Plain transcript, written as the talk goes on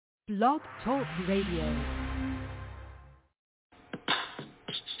Blog Talk Radio.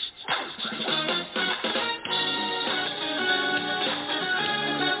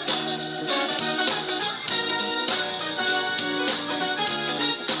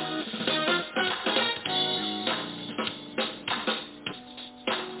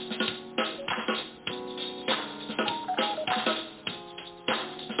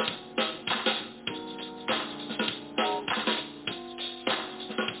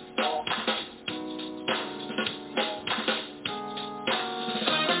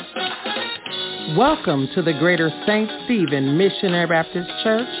 Welcome to the Greater St. Stephen Missionary Baptist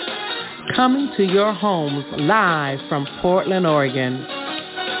Church, coming to your homes live from Portland, Oregon.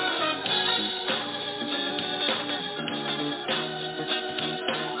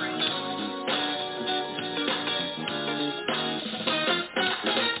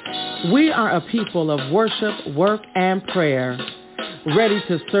 We are a people of worship, work, and prayer, ready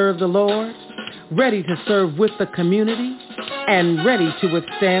to serve the Lord, ready to serve with the community, and ready to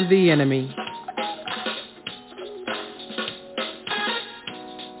withstand the enemy.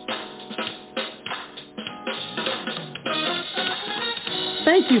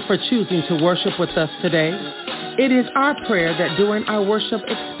 Thank you for choosing to worship with us today. It is our prayer that during our worship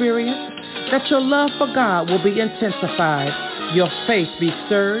experience, that your love for God will be intensified, your faith be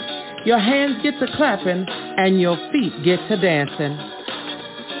stirred, your hands get to clapping, and your feet get to dancing.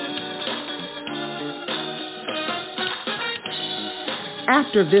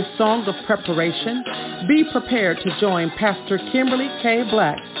 After this song of preparation, be prepared to join Pastor Kimberly K.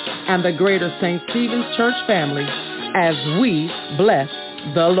 Black and the Greater St. Stephen's Church family as we bless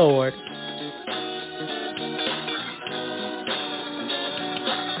the Lord.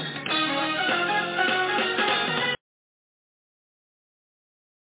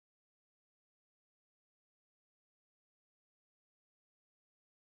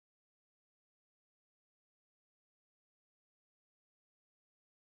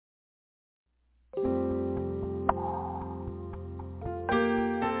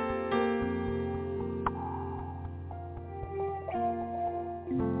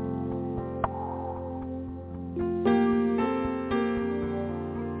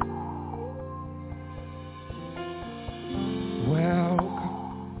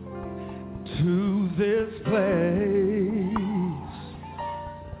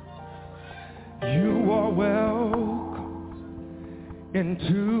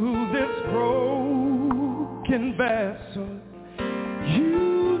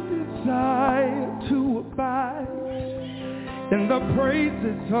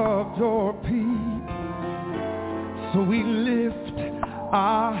 Of your people, so we lift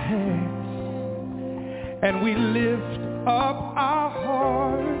our hands and we lift up our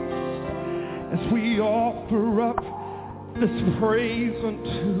hearts as we offer up this praise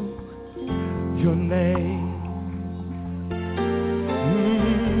unto your name.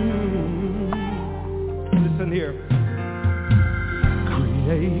 Listen here.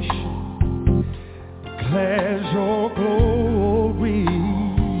 Creation declares your glory,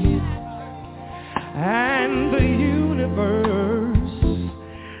 and the universe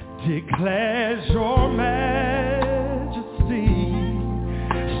declares your majesty.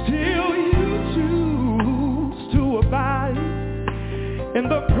 Still you choose to abide in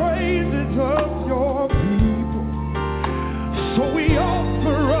the praises of your people. So we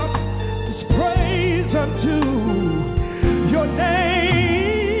offer up this praise unto your name.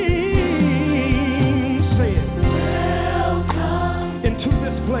 Say it. Welcome into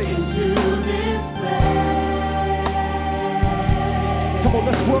this place.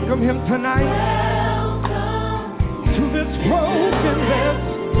 Let's welcome him tonight. Welcome to this broken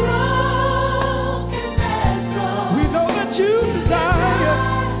vessel. We know that you desire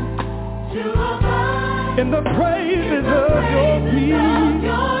to abide in the praises of your people.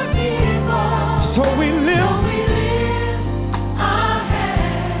 So we lift our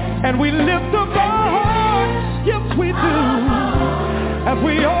hands and we lift up our hearts. Yes, we do. As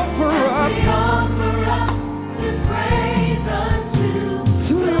we offer up this praise unto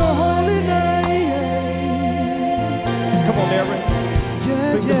your holy name. Come on, Aaron.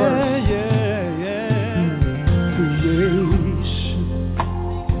 Sing the verse. Creation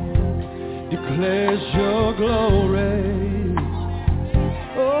declares your glory.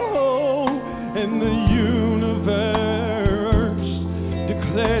 Oh, and the universe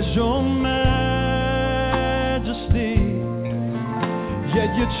declares your majesty.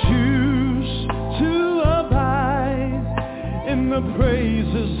 Yet you choose to abide in the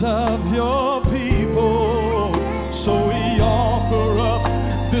praises of your people. So we offer up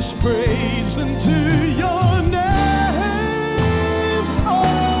this praise unto your name.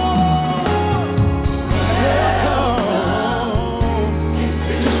 Oh,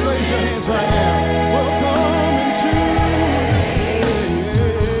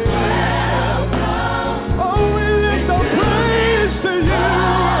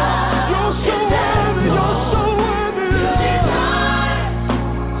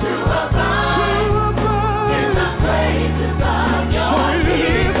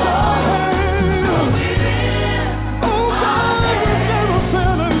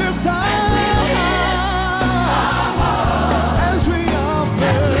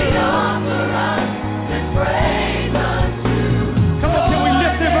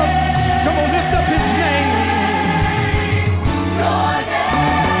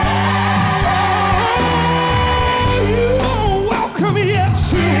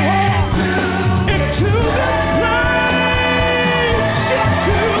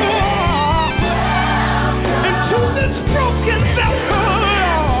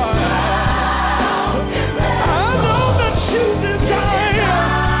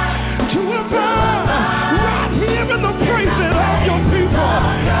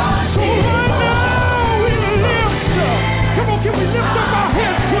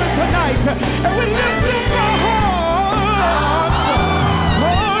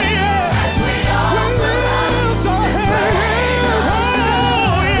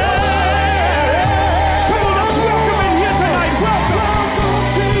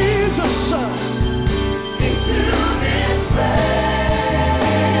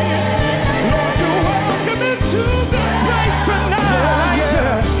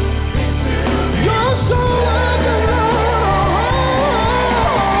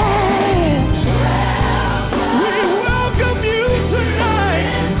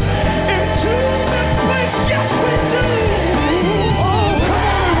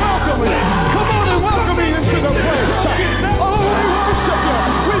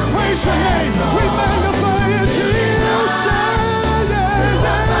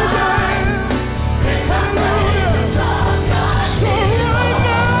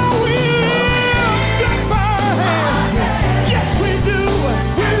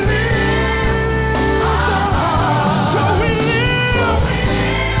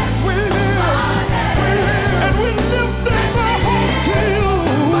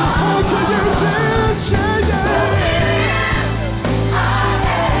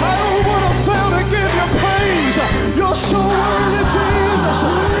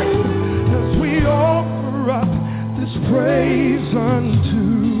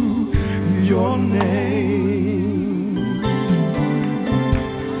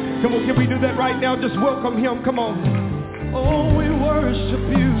 Come on, can we do that right now? Just welcome him. Come on. Oh, we worship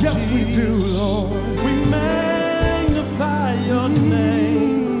you. Yes, we do, Lord. We magnify your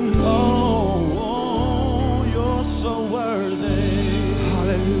name. Oh, you're so worthy.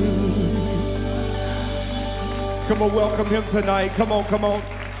 Hallelujah. Come on, welcome him tonight. Come on, come on.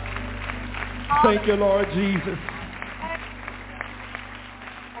 Thank you, Lord Jesus.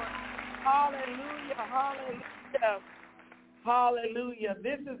 Hallelujah, hallelujah, hallelujah.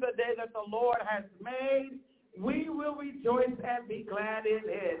 This is the day that the Lord has made. We will rejoice and be glad in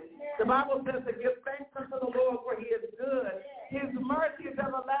it. The Bible says to give thanks unto the Lord, for he is good. His mercy is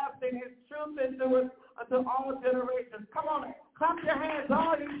everlasting. His truth endures unto all generations. Come on, clap your hands,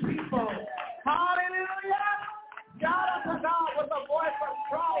 all you people. Hallelujah. Shout unto God with a voice of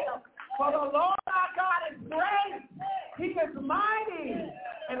triumph. For the Lord our God is great. He is mighty,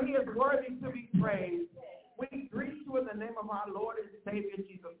 and he is worthy to be praised. We greet you in the name of our Lord and Savior,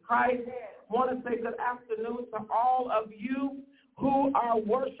 Jesus Christ. I want to say good afternoon to all of you who are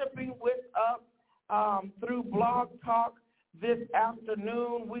worshiping with us through Blog Talk this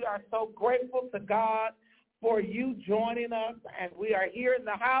afternoon. We are so grateful to God for you joining us, and we are here in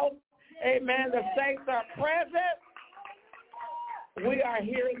the house. Amen. The saints are present. We are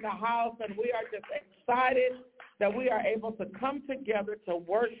here in the house, and we are just excited that we are able to come together to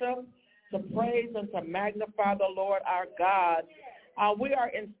worship, to praise, and to magnify the Lord our God. We are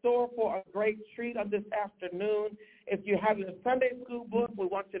in store for a great treat on this afternoon. If you have your Sunday school book, we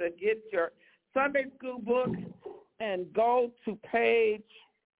want you to get your Sunday school book and go to page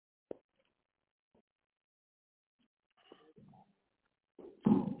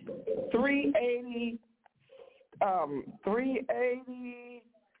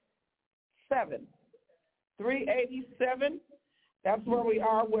 387. 387. That's where we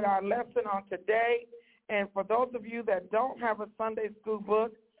are with our lesson on today. And for those of you that don't have a Sunday school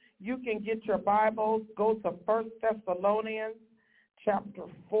book, you can get your Bibles. Go to 1 Thessalonians chapter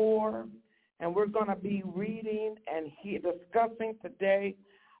 4. And we're going to be reading and discussing today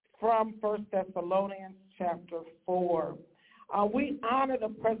from 1 Thessalonians chapter 4. We honor the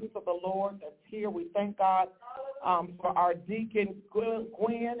presence of the Lord that's here. We thank God for our deacon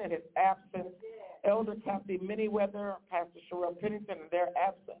Gwen and his absence, Elder Kathy Manyweather, Pastor Sherelle Pennington in their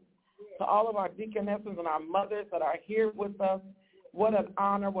absence. To all of our deaconesses and our mothers that are here with us, what an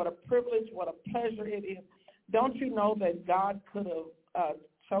honor, what a privilege, what a pleasure it is. Don't you know that God could have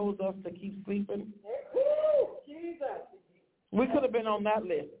chose us to keep sleeping? We could have been on that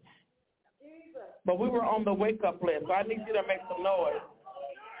list. But we were on the wake-up list. So I need you to make some noise.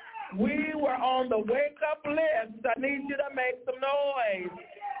 We were on the wake-up list. I need you to make some noise.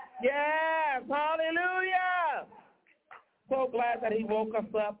 Yes, hallelujah. So glad that he woke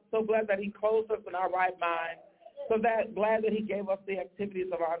us up. So glad that he clothed us in our right mind. So glad that he gave us the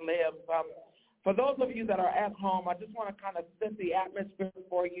activities of our limbs. For those of you that are at home, I just want to kind of set the atmosphere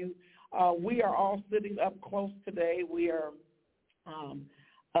for you. We are all sitting up close today. We are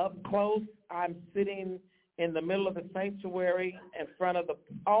up close. I'm sitting in the middle of the sanctuary in front of the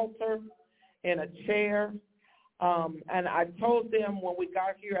altar in a chair. And I told them when we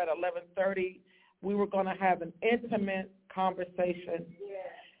got here at 11:30, we were going to have an intimate conversation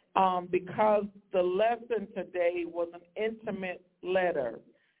because the lesson today was an intimate letter.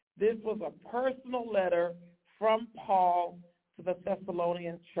 This was a personal letter from Paul to the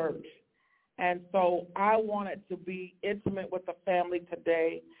Thessalonian church. And so I wanted to be intimate with the family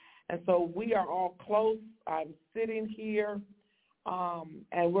today. And so we are all close. I'm sitting here,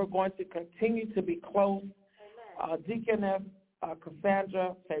 and we're going to continue to be close. Deaconess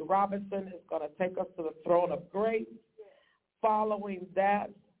Cassandra J. Robinson is going to take us to the throne of grace. Following that,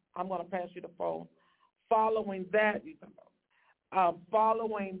 I'm going to pass you the phone. Following that,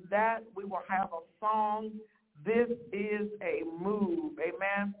 we will have a song. This is a move.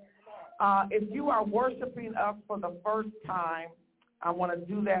 Amen. If you are worshiping us for the first time, I want to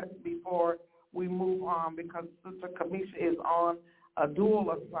do that before we move on because Sister Kamisha is on a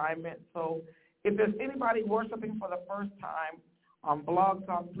dual assignment. So if there's anybody worshiping for the first time on Blog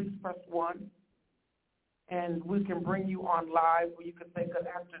Talk, please press 1, and we can bring you on live where you can say good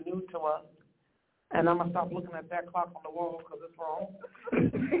afternoon to us. And I'm going to stop looking at that clock on the wall because it's wrong.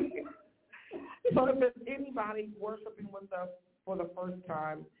 So if there's anybody worshiping with us for the first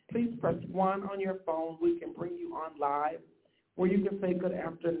time, please press 1 on your phone. We can bring you on live where you can say good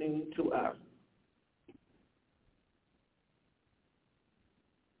afternoon to us.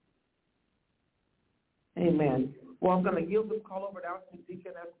 Amen. Well, I'm going to yield this call over now to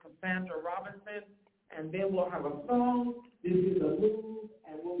Deaconess Cassandra Robinson, and then we'll have a song. This is a move,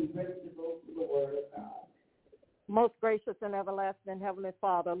 and we'll be ready to go to the Word of God. Most gracious and everlasting Heavenly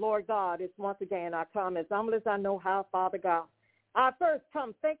Father, Lord God, it's once again I come as humble as I know how, Father God. I first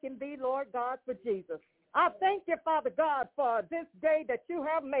come thanking thee, Lord God, for Jesus. I thank you, Father God, for this day that you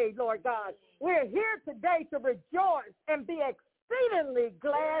have made, Lord God. We're here today to rejoice and be exceedingly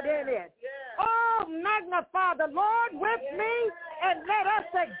glad in it. Oh, magnify the Lord with me and let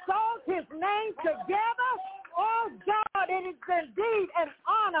us exalt his name together. Oh, God, it is indeed an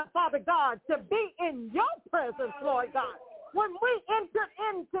honor, Father God, to be in your presence, Lord God. When we entered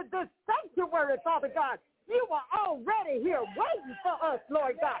into this sanctuary, Father God, you were already here waiting for us,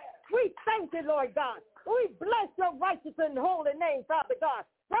 Lord God. We thank you, Lord God. We bless your righteous and holy name, Father God.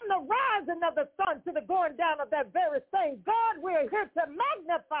 From the rising of the sun to the going down of that very same, God, we're here to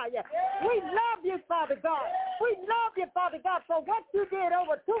magnify you. We love you, Father God. We love you, Father God, for what you did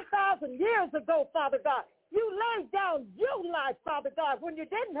over 2,000 years ago, Father God. You laid down your life, Father God, when you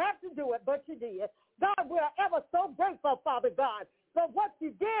didn't have to do it, but you did. God, we're ever so grateful, Father God, for what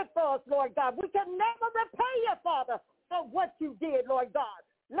you did for us, Lord God. We can never repay you, Father, for what you did, Lord God.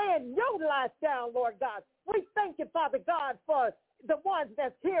 Laying your life down, Lord God. We thank you, Father God, for the ones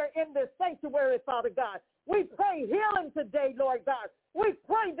that's here in this sanctuary, Father God. We pray healing today, Lord God. We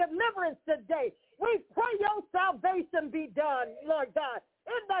pray deliverance today. We pray your salvation be done, Lord God,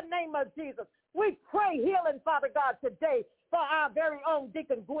 in the name of Jesus. We pray healing, Father God, today for our very own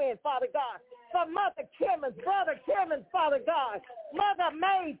Deacon Gwen, Father God, for Mother Kimmons, Brother Kimmons, Father God, Mother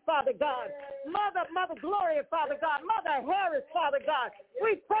Maid, Father God, Mother Gloria, Father God, Mother Harris, Father God.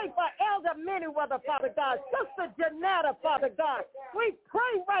 We pray for Elder Manyweather, Father God, Sister Janetta, Father God. We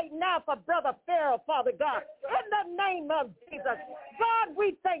pray right now for Brother Farrell, Father God, in the name of Jesus. God,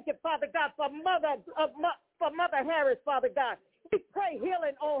 we thank you, Father God, for Mother Harris, Father God. We pray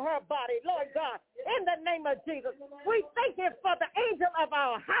healing on her body, Lord God, in the name of Jesus. We thank you for the angel of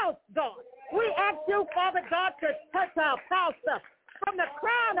our house, God. We ask you, Father God, to touch our pastor from the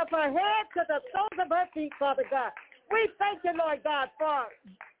crown of her head to the soles of her feet, Father God. We thank you, Lord God, for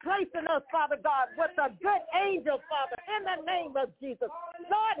placing us, Father God, with a good angel, Father, in the name of Jesus.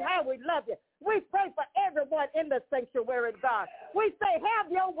 Lord, how we love you. We pray for everyone in the sanctuary, God. We say, have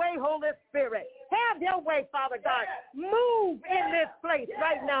your way, Holy Spirit. Have your way, Father God. Move in this place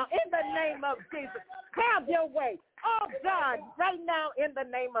right now in the name of Jesus. Have your way. Oh, God, right now in the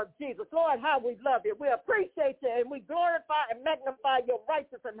name of Jesus. Lord, how we love you. We appreciate you, and we glorify and magnify your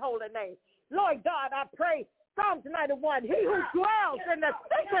righteous and holy name. Lord God, I pray Psalms 91, he who dwells in the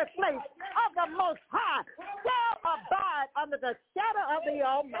secret place of the Most High shall abide under the shadow of the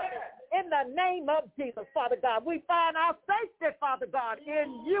Almighty. In the name of Jesus, Father God, we find our safety, Father God,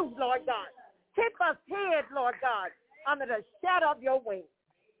 in you, Lord God. Keep us hid, Lord God, under the shadow of your wings.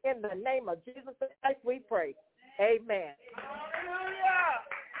 In the name of Jesus Christ, we pray. Amen. Hallelujah.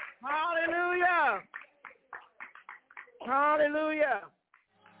 Hallelujah. Hallelujah.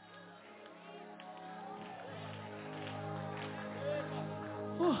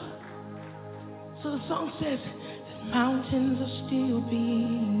 So the song says that mountains are still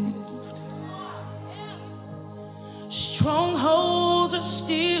being moved. Strongholds are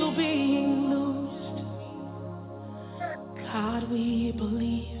still being loosed. God, we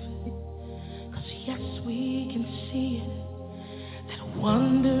believe, 'cause yes, we can see it, that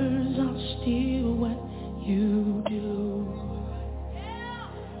wonders are still what you do.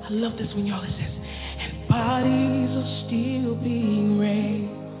 I love this when y'all it says, and bodies are still being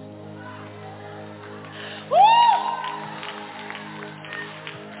raised.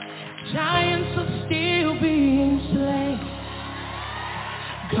 Giants are still being slain.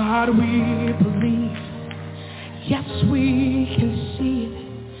 God, we believe. Yes, we can see it,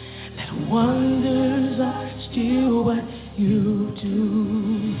 that wonders are still what you do.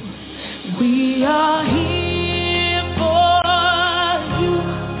 We are here for you.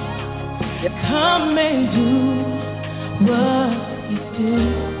 Come and do what you do.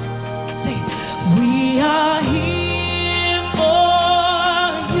 Say, we are here for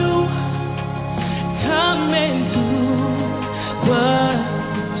you. Come and do what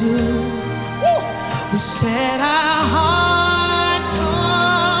you do. We set our hearts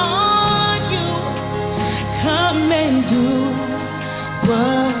on you. Come and do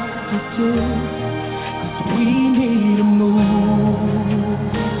what you do. 'Cause we need a move.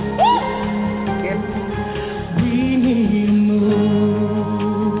 We need a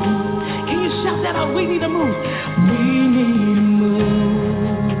move. Can you shout that out? We need a move. We need a move.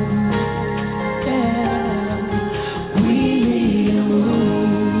 Yeah. We need a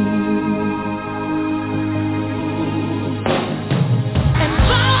move.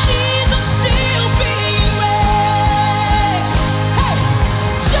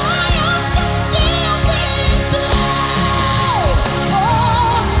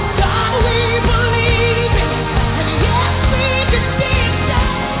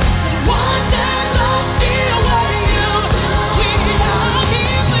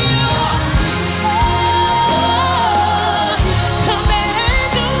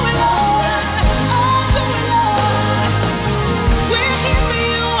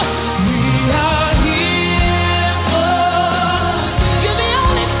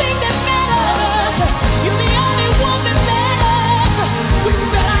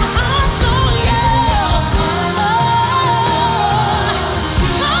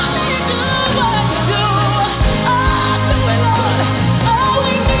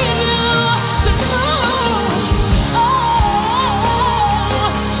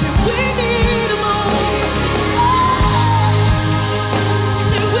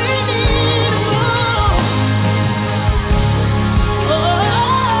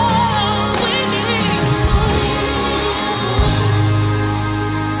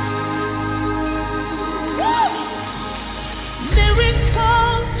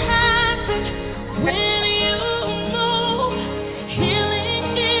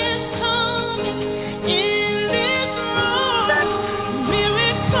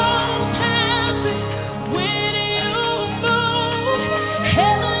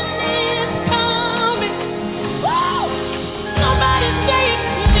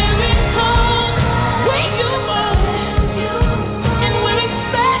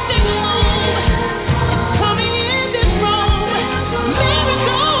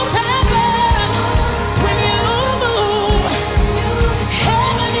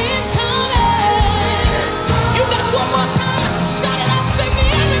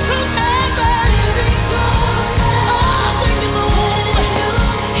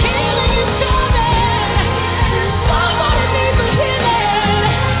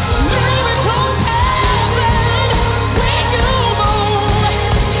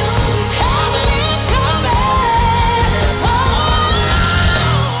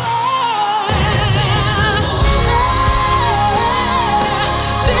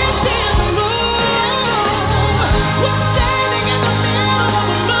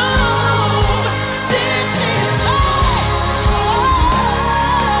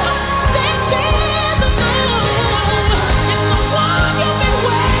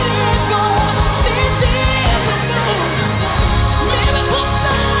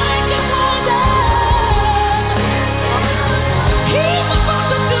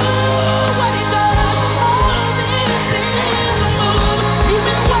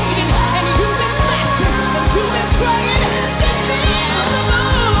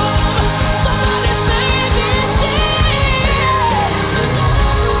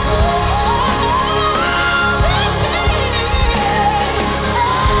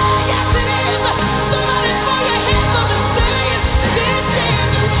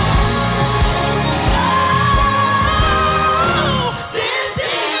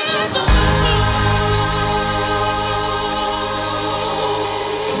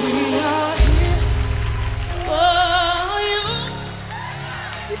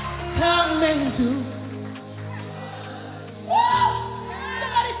 come and do.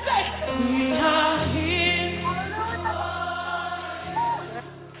 Somebody say, we are here.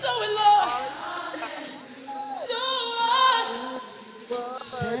 So we Lord, so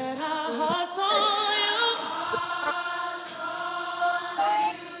set our hearts on you.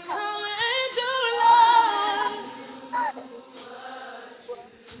 Come and do it, Lord.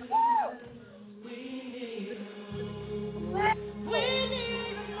 We need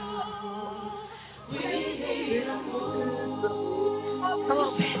a move. Come on.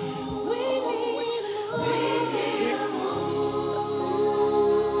 We need a move.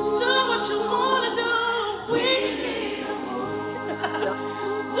 Do what you want to do. We need a move.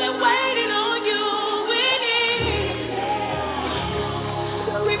 We're waiting on you.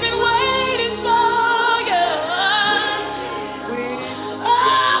 We've been waiting for you.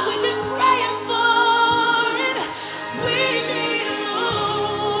 Oh, we've been praying for it. We need a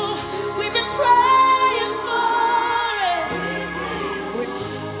move. We've been praying for it.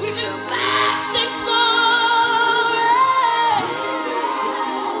 We've been fasting for it.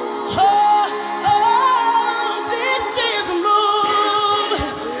 This is a move.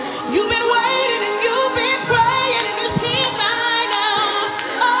 You've been waiting and you've been praying and it's here right now.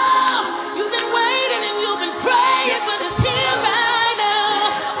 Oh, you've been waiting and you've been praying, but it's here right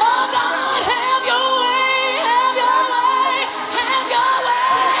now. Oh God, have your way, have your way, have your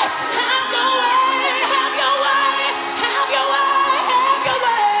way, have your way, have your way, have your way, have your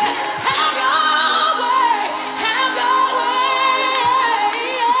way, have your way, have your way.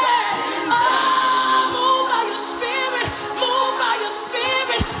 Oh, move by your spirit, move by your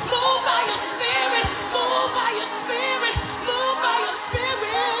spirit, move by your spirit, move by your spirit, move by your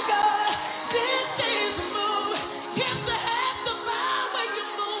spirit, God. This is a move. It's the head to bow when you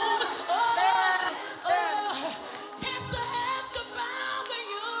move. It's the head to bow when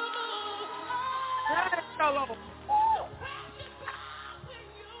you move.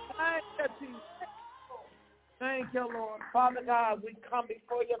 Thank you, Lord. Father God, we come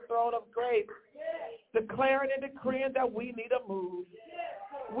before your throne of grace, declaring and decreeing that we need a move.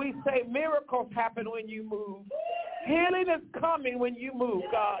 We say miracles happen when you move. Healing is coming when you move,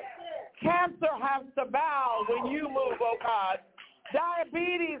 God. Cancer has to bow when you move, oh God.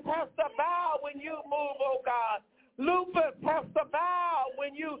 Diabetes has to bow when you move, oh God. Lupus has to bow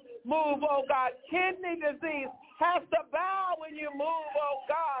when you move, oh God. Kidney disease has to bow when you move, oh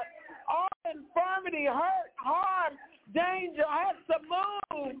God. All infirmity, hurt, harm, danger has to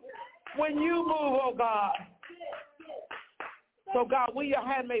move when you move, oh God. So God, we your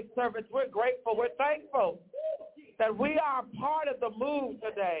handmaid servants, we're grateful, we're thankful that we are part of the move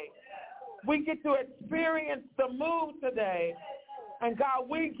today. We get to experience the move today. And God,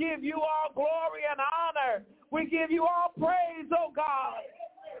 we give you all glory and honor. We give you all praise, oh God.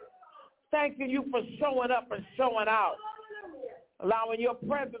 Thanking you for showing up and showing out, allowing your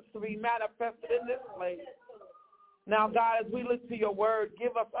presence to be manifested in this place. Now, God, as we look to your word,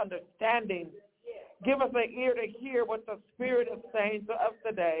 give us understanding. Give us an ear to hear what the Spirit is saying to us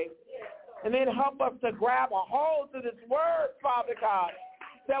today. And then help us to grab a hold to this word, Father God,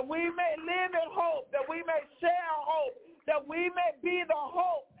 that we may live in hope, that we may share hope, that we may be the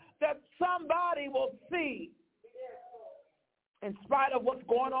hope that somebody will see in spite of what's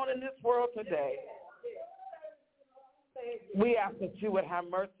going on in this world today. We ask that you would have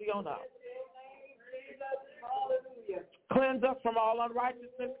mercy on us. Cleanse us from all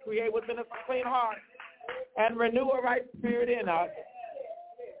unrighteousness, create within us a clean heart, and renew a right spirit in us,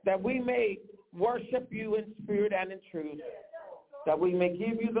 that we may worship you in spirit and in truth, that we may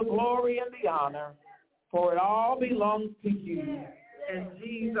give you the glory and the honor, for it all belongs to you. In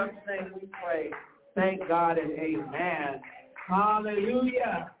Jesus' name we pray. Thank God and amen.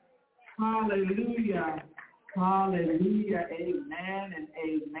 Hallelujah. Hallelujah. Hallelujah. Amen and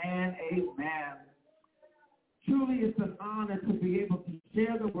amen. Amen. Truly, it's an honor to be able to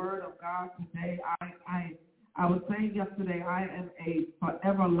share the word of God today. I was saying yesterday, I am a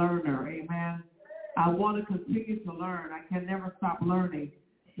forever learner. Amen. I want to continue to learn. I can never stop learning.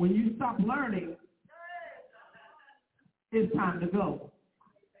 When you stop learning, it's time to go.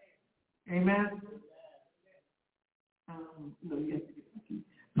 Amen.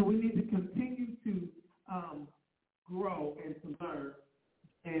 So we need to continue to grow and to learn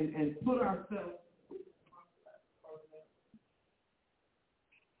and put ourselves.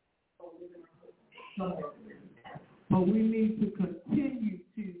 But we need to continue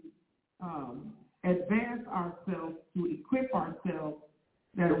to advance ourselves, to equip ourselves,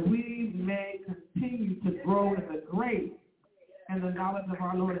 that we may continue to grow in the grace and the knowledge of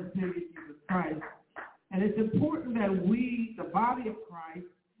our Lord and Savior Jesus Christ. And it's important that we, the body of Christ,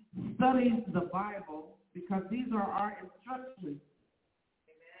 study the Bible because these are our instructions.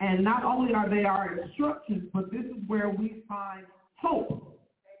 And not only are they our instructions, but this is where we find hope,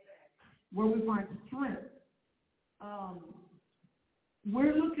 where we find strength.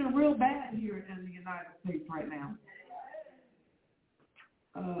 We're looking real bad here in the United States right now.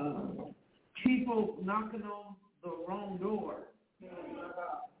 People knocking on the wrong door,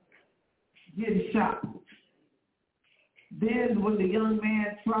 getting shot. Then when the young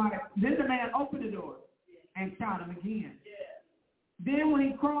man then the man opened the door and shot him again. Then when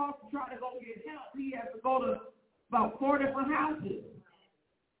he crossed to try to go get help, he has to go to about 4 different houses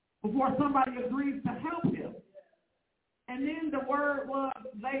before somebody agrees to help him. And then the word was,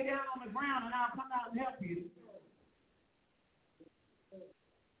 lay down on the ground and I'll come out and help you.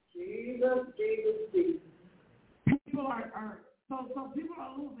 Jesus. People so people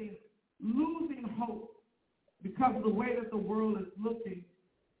are losing hope because of the way that the world is looking.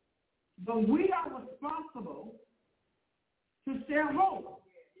 But we are responsible to share hope.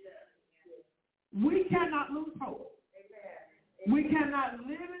 We cannot lose hope. We cannot live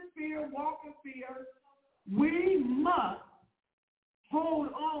in fear, walk in fear. We must hold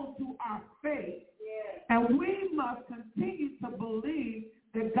on to our faith, and we must continue to believe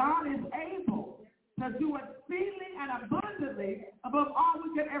that God is able to do exceedingly and abundantly above all we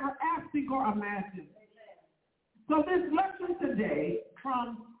could ever ask, think, or imagine. So this lesson today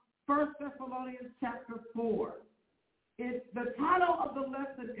from 1 Thessalonians chapter 4, the title of the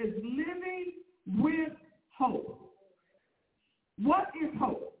lesson is Living with Hope. What is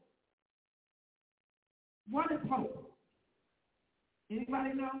hope? What is hope?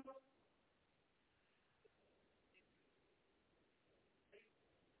 Anybody know?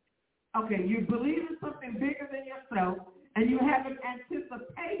 Okay, you believe in something bigger than yourself, and you have an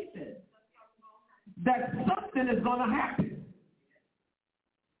anticipation that something is going to happen.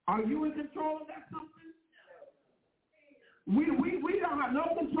 Are you in control of that something? We don't have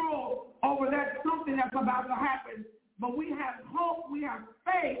no control over that something that's about to happen, but we have hope, we have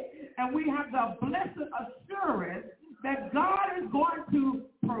faith, and we have the blessed assurance that God is going to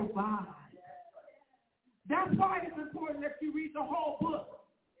provide. That's why it's important that you read the whole book.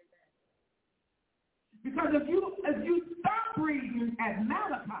 Because if you stop reading at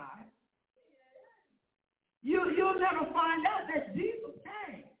Malachi, you'll never find out that Jesus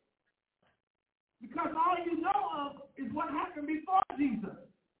came. Because all you know of is what happened before Jesus.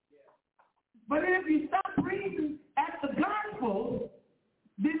 But if you stop reading at the gospel,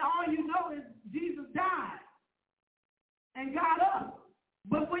 then all you know is Jesus died and got up.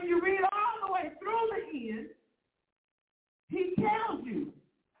 But when you read all the way through the end, he tells you,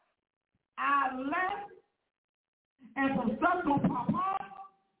 I left and some stuff gonna pop off.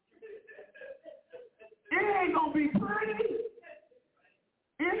 It ain't gonna be pretty.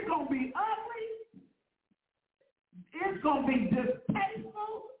 It's gonna be ugly. It's gonna be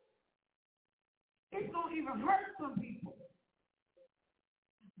distasteful. It's gonna even hurt some people.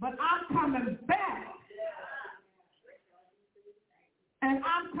 But I'm coming back. And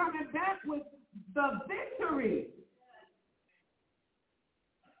I'm coming back with the victory.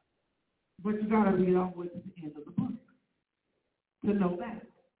 But you got to read all the way to the end of the book to know that.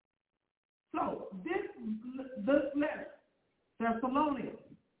 So this letter, Thessalonians,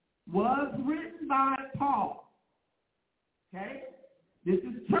 was written by Paul. Okay? This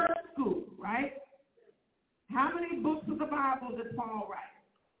is church school, right? How many books of the Bible did Paul write?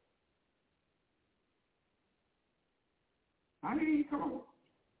 I hear you. Come on.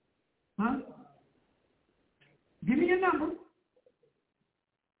 Huh? Give me your number.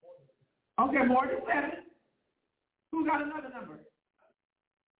 Okay, more than 7. Who got another number?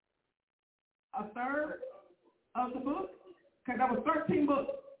 A third of the book? Because that was 13 books.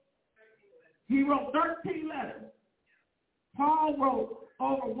 He wrote 13 letters. Paul wrote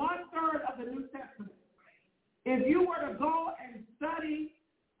over 1/3 of the New Testament. If you were to go and study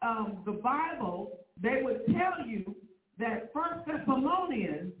the Bible, they would tell you that 1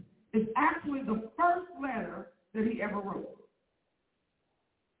 Thessalonians is actually the first letter that he ever wrote.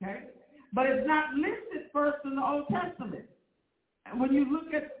 Okay? But it's not listed first in the Old Testament. And when you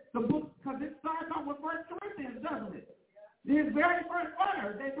look at the book, because it starts off with 1 Corinthians, doesn't it? His very first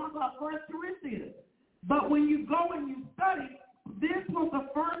letter, they talk about 1 Corinthians. But when you go and you study, this was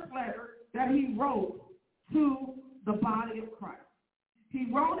the first letter that he wrote to the body of Christ. He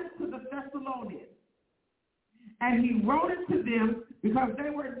wrote it to the Thessalonians. And he wrote it to them because they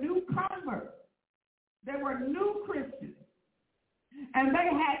were new converts. They were new Christians. And they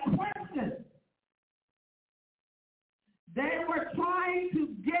had questions. They were trying to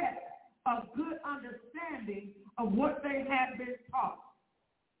get a good understanding of what they had been taught.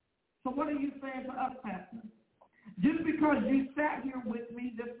 So what are you saying to us, Pastor? Just because you sat here with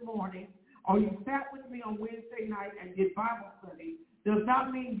me this morning or you sat with me on Wednesday night and did Bible study does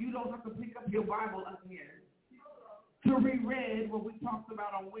not mean you don't have to pick up your Bible again to reread what we talked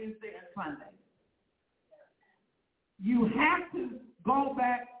about on Wednesday and Sunday. You have to go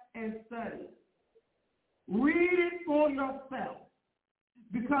back and study. Read it for yourself,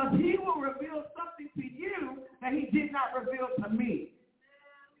 because he will reveal something to you that he did not reveal to me.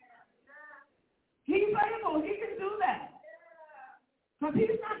 He's able. He can do that. Because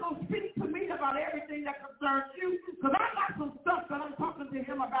he's not going to speak to me about everything that concerns you, because I got some stuff that I'm talking to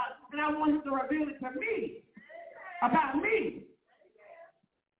him about, and I want him to reveal it to me, about me.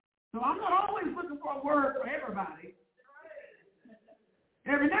 So I'm not always looking for a word for everybody.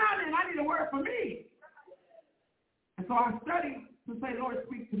 Every now and then I need a word for me. And so I study to say, Lord,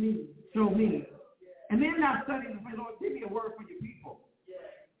 speak to me, show me. And then I study to say, Lord, give me a word for your people.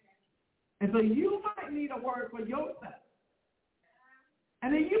 And so you might need a word for yourself.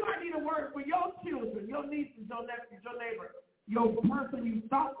 And then you might need a word for your children, your nieces, your nephews, your neighbor, your person you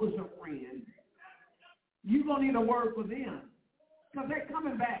thought was your friend. You're going to need a word for them, because they're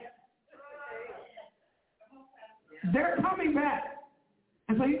coming back. They're coming back.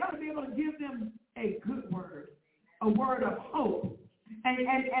 And so you got to be able to give them a good word, a word of hope. And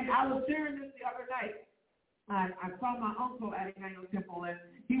I was sharing this the other night. I saw my uncle at Emmanuel Temple, and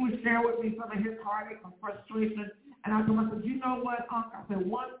he was sharing with me some of his heartache and frustration. And I told him, I said, you know what, Uncle? I said,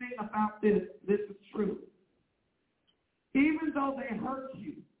 one thing about this is true. Even though they hurt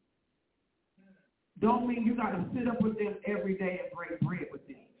you, don't mean you got to sit up with them every day and break bread with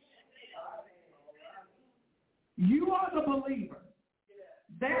them. You are the believer.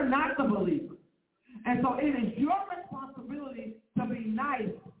 They're not the believer. And so it is your responsibility to be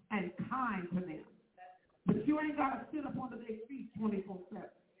nice and kind to them. But you ain't got to sit up under their feet 24/7.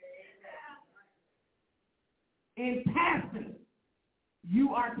 In passing,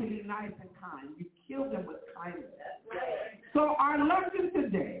 you are to be nice and kind. You kill them with kindness. So our lesson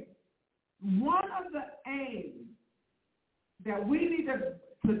today, one of the aims that we need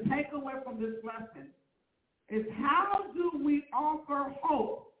to take away from this lesson is, how do we offer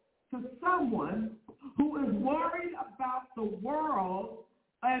hope to someone who is worried about the world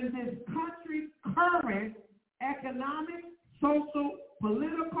and this country's current economic, social,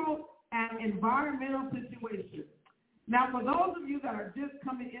 political, and environmental situation? Now, for those of you that are just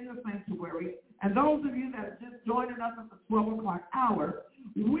coming in the sanctuary, and those of you that are just joining us at the 12 o'clock hour,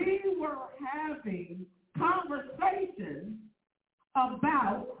 we were having conversations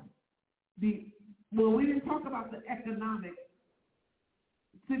about we didn't talk about the economic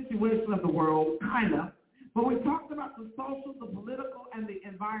situation of the world, kind of, but we talked about the social, the political, and the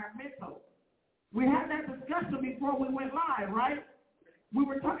environmental. We had that discussion before we went live, right? We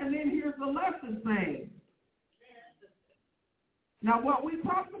were talking, and then here's the lesson saying. Now, what we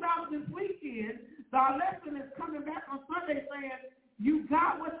talked about this weekend, our lesson is coming back on Sunday saying, you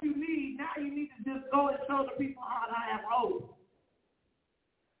got what you need. Now you need to just go and show the people how to have hope.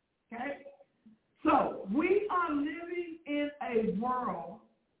 Okay? So we are living in a world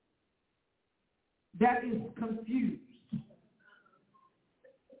that is confused.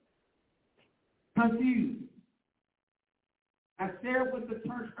 Confused. I shared with the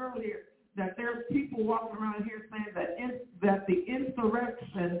church earlier that there's people walking around here saying that the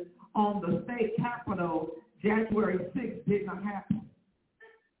insurrection on the state capitol January 6th did not happen.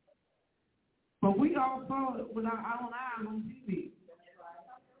 But we all saw it with our own eyes on TV.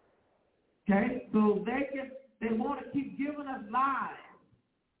 Okay? So they want to keep giving us lies,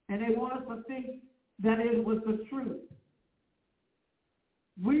 and they want us to think that it was the truth.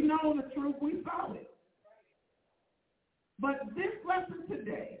 We know the truth. We saw it. But this lesson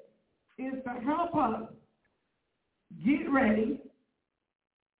today is to help us get ready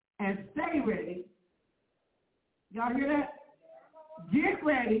and stay ready. Y'all hear that? Get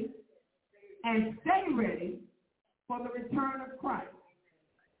ready and stay ready for the return of Christ.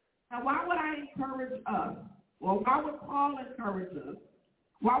 Now, why would I encourage us? Well, why would Paul encourage us?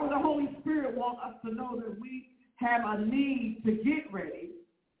 Why would the Holy Spirit want us to know that we have a need to get ready,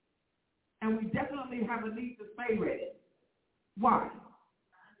 and we definitely have a need to stay ready? Why?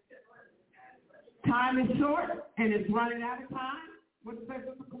 Time is short, and it's running out of time. What did you say,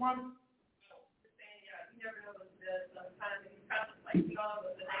 Sister Kawana?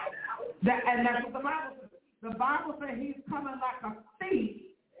 And that's what the Bible says. The Bible says he's coming like a thief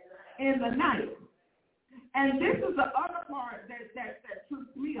in the night. And this is the other part that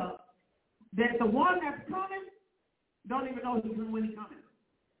trips me up, that the one that's coming don't even know when he's coming.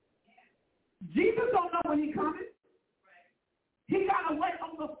 Jesus don't know when he's coming. He got to wait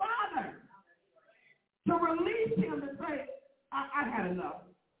on the Father release him to say, I had enough.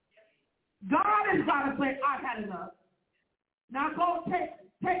 God has got to say, I had enough. Now go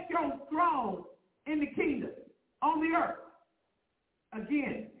take your throne in the kingdom, on the earth.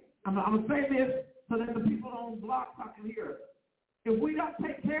 Again, I'm going to say this so that the people on Blog Talk can hear us. If we don't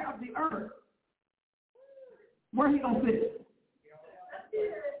take care of the earth, where he going to sit?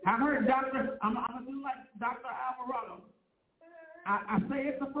 I heard I'm going to do like Dr. Alvarado. I say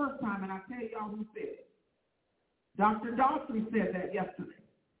it the first time, and I tell y'all who said it. Dr. Dawson said that yesterday.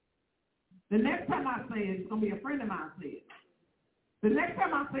 The next time I say it, it's going to be a friend of mine say it. The next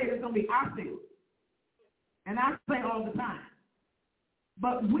time I say it, it's going to be I say it. And I say it all the time.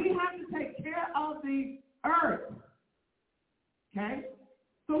 But we have to take care of the earth. Okay?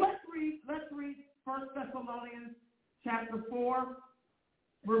 So let's read 1 Thessalonians chapter 4.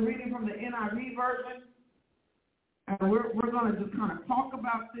 We're reading from the NIV version. And we're going to just kind of talk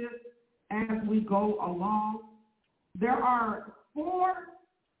about this as we go along. There are 4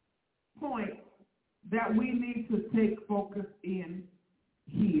 points that we need to take focus in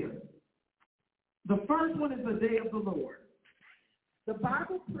here. The first one is the day of the Lord. The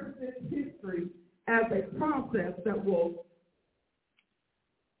Bible presents history as a process that will...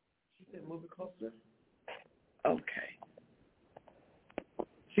 She said move it closer? Okay.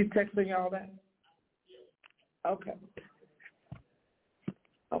 She's texting y'all that? Okay.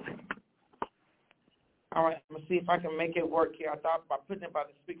 Okay. All right, I'm going to see if I can make it work here. I thought by putting it by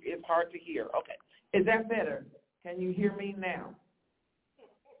the speaker, it's hard to hear. Okay. Is that better? Can you hear me now?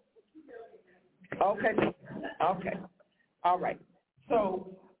 Okay. Okay. All right.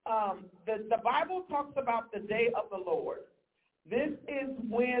 So the Bible talks about the day of the Lord. This is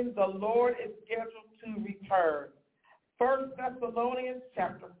when the Lord is scheduled to return. 1 Thessalonians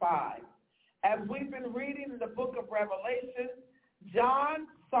chapter 5. As we've been reading in the book of Revelation, John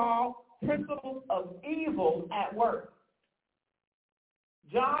saw principles of evil at work.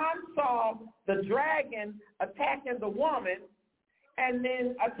 John saw the dragon attacking the woman and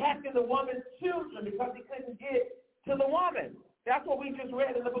then attacking the woman's children because he couldn't get to the woman. That's what we just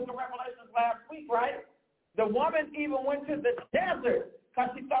read in the book of Revelation last week, right? The woman even went to the desert because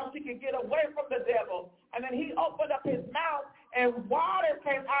she thought she could get away from the devil. And then he opened up his mouth and water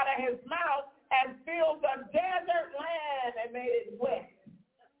came out of his mouth and filled the desert land and made it wet.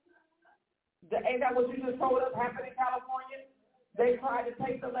 Ain't that what you just told us happened in California? They tried to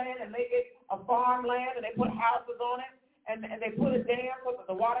take the land and make it a farmland, and they put houses on it, and they put a dam so that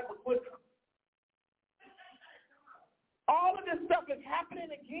the water would quit. All of this stuff is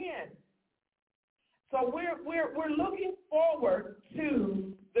happening again. So we're looking forward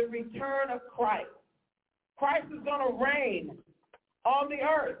to the return of Christ. Christ is going to reign on the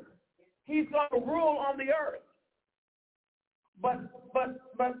earth. He's going to rule on the earth. But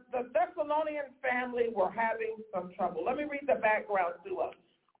the Thessalonian family were having some trouble. Let me read the background to us.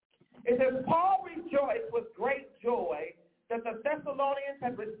 It says, Paul rejoiced with great joy that the Thessalonians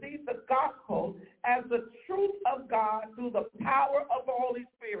had received the gospel as the truth of God through the power of the Holy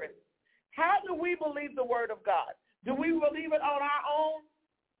Spirit. How do we believe the word of God? Do we believe it on our own?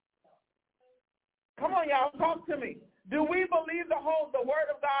 Come on, y'all, talk to me. Do we believe the word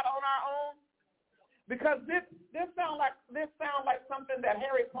of God on our own? Because this sounds like something that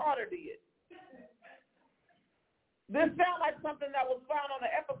Harry Potter did. This sounds like something that was found on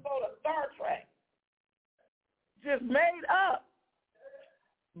an episode of Star Trek. Just made up.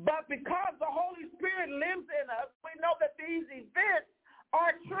 But because the Holy Spirit lives in us, we know that these events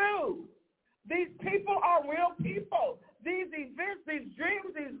are true. These people are real people. These events, these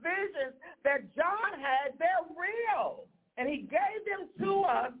dreams, these visions that John had, they're real. And he gave them to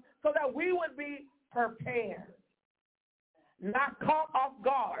us so that we would be prepared, not caught off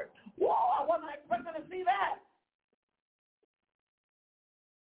guard. Whoa, I wasn't expecting to see that.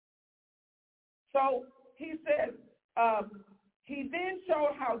 So he said, he then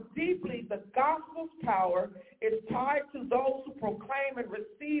showed how deeply the gospel's power is tied to those who proclaim and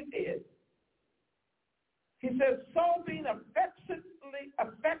receive it. He says, so being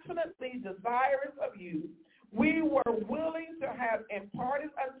affectionately desirous of you, we were willing to have imparted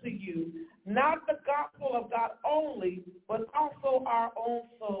unto you not the gospel of God only, but also our own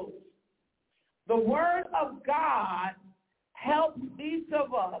souls. The word of God helps each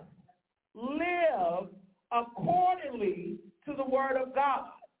of us live accordingly to the word of God.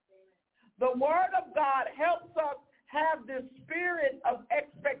 The word of God helps us have this spirit of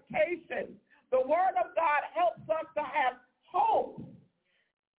expectation. The word of God helps us to have hope.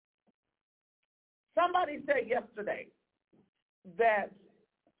 Somebody said yesterday that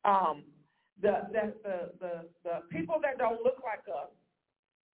the people that don't look like us,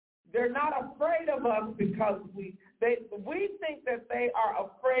 They're not afraid of us because we think that they are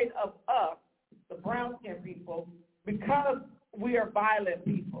afraid of us, the brown-skinned people, because we are violent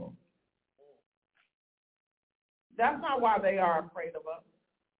people. That's not why they are afraid of us.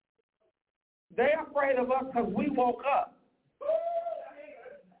 They're afraid of us because we woke up.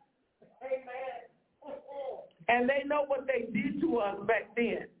 And they know what they did to us back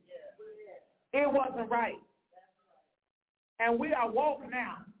then. It wasn't right. And we are woke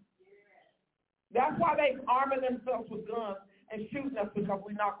now. That's why they arming themselves with guns and shooting us because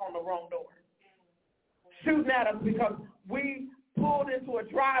we knock on the wrong door. Shooting at us because we pulled into a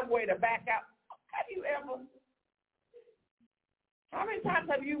driveway to back out. How many times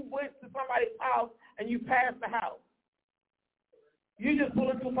have you went to somebody's house and you passed the house? You just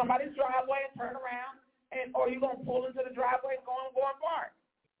pull into somebody's driveway and turn around, or you're going to pull into the driveway and go and park.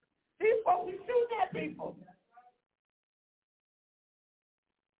 These folks are shooting at people.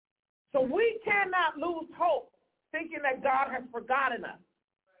 So we cannot lose hope thinking that God has forgotten us.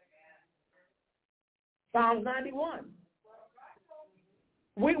 Psalms 91.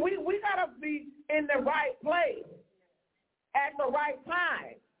 We got to be in the right place at the right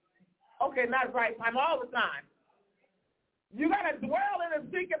time. Okay, not right time, all the time. You got to dwell in the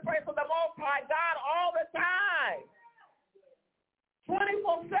secret place of the Most High God all the time.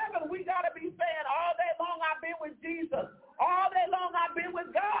 24/7, we got to be saying all day long I've been with Jesus. All day long I've been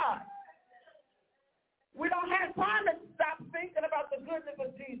with God. We don't have time to stop thinking about the goodness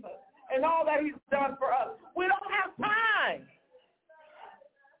of Jesus and all that he's done for us. We don't have time.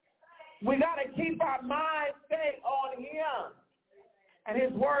 We got to keep our mind stayed on him. And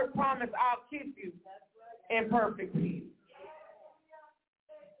his word promised, I'll keep you in perfect peace.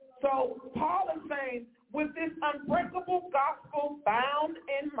 So Paul is saying, with this unbreakable gospel bound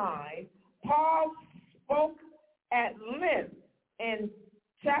in mind, Paul spoke at length in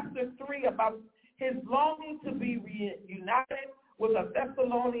chapter 3 about his longing to be reunited with a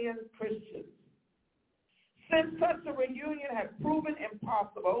Thessalonian Christian. Since such a reunion had proven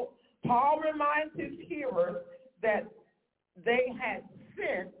impossible, Paul reminds his hearers that they had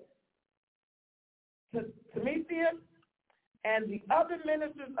sent to Timotheus and the other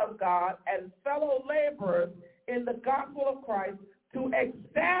ministers of God and fellow laborers in the gospel of Christ to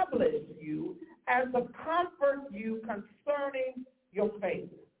establish you and to comfort you concerning your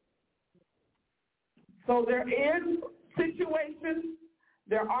faith. So there is situations,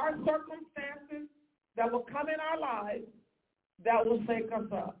 there are circumstances that will come in our lives that will shake us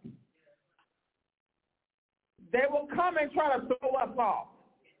up. They will come and try to throw us off.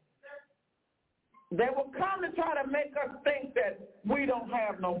 They will come and try to make us think that we don't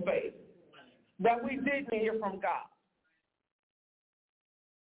have no faith, that we didn't hear from God.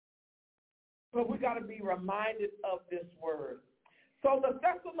 But we got to be reminded of this word. So the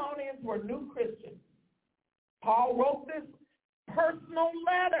Thessalonians were new Christians. Paul wrote this personal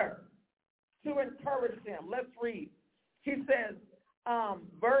letter to encourage them. Let's read. He says,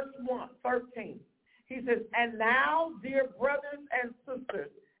 verse 13. He says, and now, dear brothers and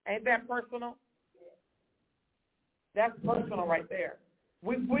sisters, ain't that personal? That's personal right there.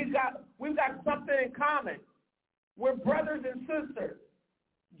 We've got something in common. We're brothers and sisters.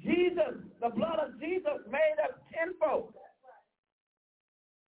 Jesus, the blood of Jesus made us kinfolk.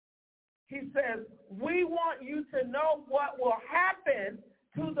 He says, we want you to know what will happen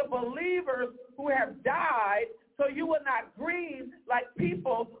to the believers who have died so you will not grieve like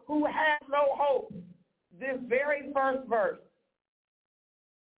people who have no hope. This very first verse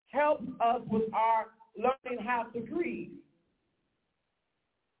helps us with our learning how to grieve.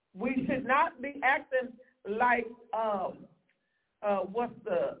 We should not be acting like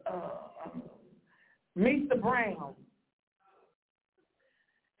Meet the Browns.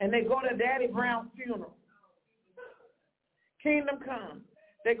 And they go to Daddy Brown's funeral. Kingdom Come.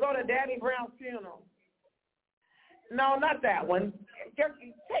 They go to Daddy Brown's funeral. No, not that one.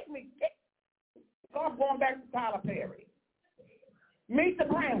 Take me. I'm going back to Tyler Perry. Meet the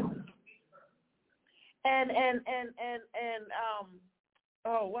Browns. And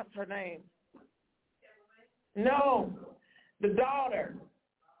what's her name? No, the daughter.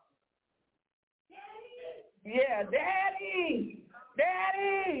 Yeah, Daddy,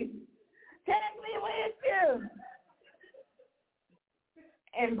 take me with you.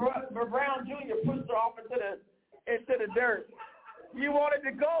 And Brown Jr. pushed her off into the dirt. You wanted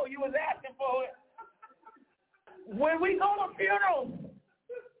to go. You was asking for it. When we go to funerals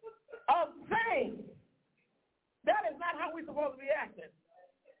of saints, that is not how we're supposed to be acting.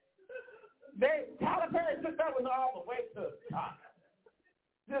 Tyler Perry took that one all the way to the top.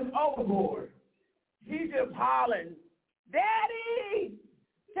 Just overboard. He just hollering, Daddy,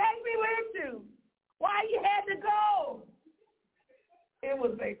 take me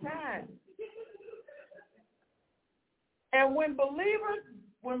was their time. And when believers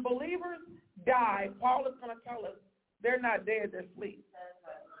die, Paul is going to tell us they're not dead, they're asleep.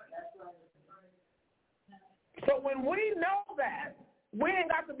 So when we know that, we ain't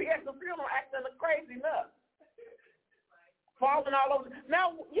got to be at the funeral acting crazy enough. Falling all over.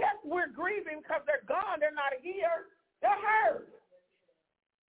 Now, yes, we're grieving because they're gone. They're not here. They're hurt.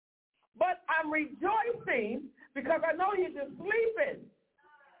 But I'm rejoicing because I know you're just sleeping.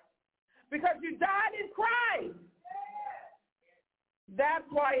 Because you died in Christ. That's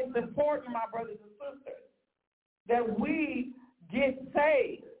why it's important, my brothers and sisters, that we get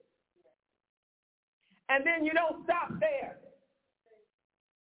saved. And then you don't stop there.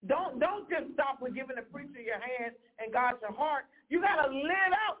 Don't just stop with giving the preacher your hand and God your heart. You got to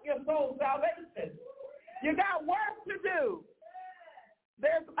live out your soul salvation. You got work to do.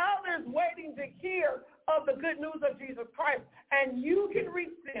 There's others waiting to hear of the good news of Jesus Christ, and you can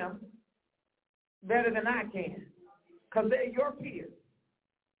reach them better than I can because they're your peers.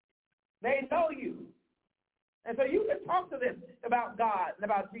 They know you. And so you can talk to them about God and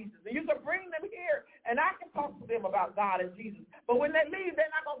about Jesus. And you can bring them here, and I can talk to them about God and Jesus. But when they leave, they're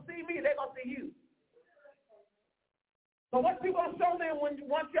not going to see me. They're going to see you. So what you going to show them once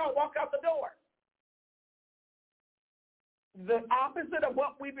y'all walk out the door? The opposite of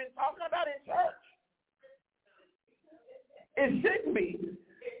what we've been talking about in church. It shouldn't be.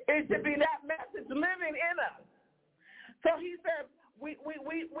 It should be that message living in us. So he said, we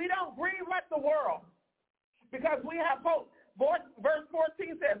don't grieve like the world, because we have hope. Verse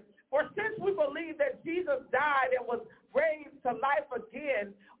 14 says, for since we believe that Jesus died and was raised to life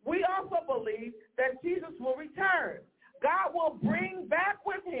again, we also believe that Jesus will return. God will bring back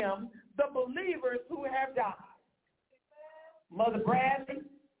with him the believers who have died. Mother Bradley,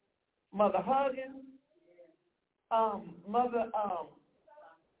 Mother Huggins, Mother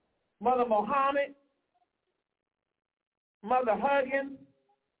Mohammed, Mother Huggins,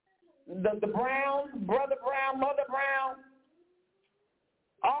 the Browns, Brother Brown, Mother Brown,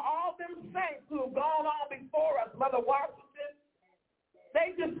 all them saints who have gone on before us, Mother Washington,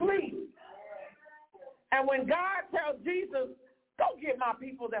 they just sleep. And when God tells Jesus, go get my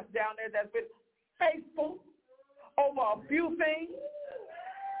people that's down there that's been faithful over a few things,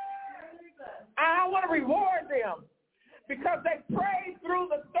 I want to reward them because they prayed through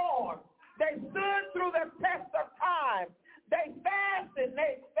the storm. They stood through the test of time. They fasted.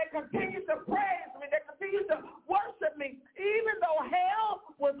 They continued to praise me. They continued to worship me, even though hell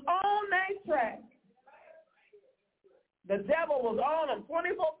was on their track. The devil was on them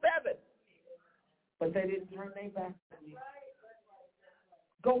 24/7, but they didn't turn their back on me.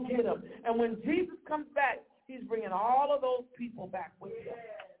 Go get them. And when Jesus comes back, he's bringing all of those people back with him.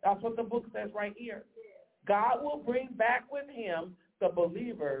 That's what the book says right here. God will bring back with him the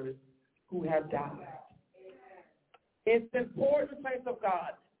believers who have died. It's important, saints of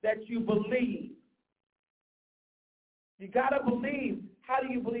God, that you believe. You got to believe. How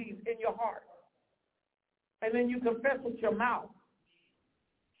do you believe? In your heart. And then you confess with your mouth.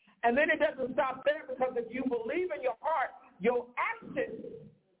 And then it doesn't stop there, because if you believe in your heart, your actions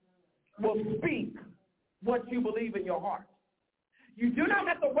will speak what you believe in your heart. You do not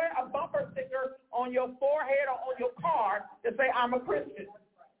have to wear a bumper sticker on your forehead or on your car to say, I'm a Christian.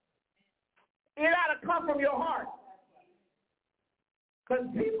 It ought to come from your heart. Because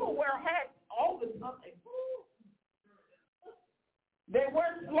people wear hats all the time. They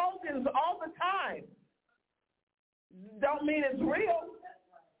wear slogans all the time. Don't mean it's real.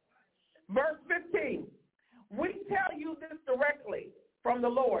 Verse 15. We tell you this directly from the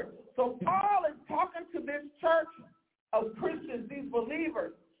Lord. So Paul is talking to this church of Christians, these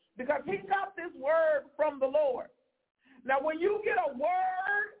believers, because he got this word from the Lord. Now, when you get a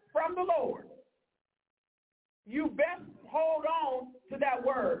word from the Lord, you best hold on to that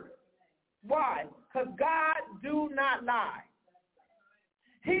word. Why? Because God do not lie.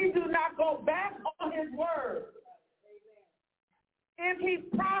 He do not go back on his word. If he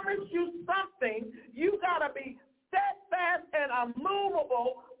promised you something, you got to be steadfast and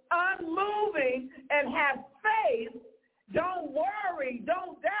unmovable, unmoving, and have faith. Don't worry,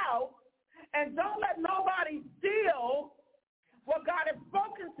 don't doubt, and don't let nobody steal what God has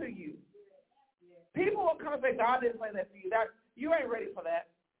spoken to you. People will come and say, God didn't say that to you. You ain't ready for that.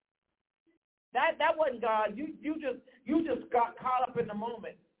 That wasn't God. You just got caught up in the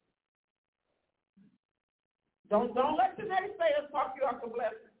moment. Don't let the naysayers talk you out the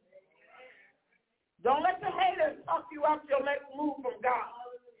blessing. Don't let the haters talk you out your next move from God.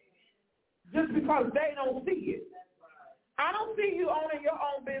 Just because they don't see it. I don't see you owning your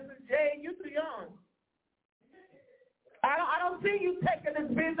own business, Jay. You're too young. I don't don't see you taking this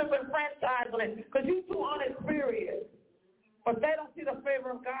business and franchising it because you're too unexperienced. But they don't see the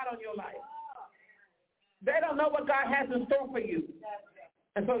favor of God on your life. They don't know what God has in store for you.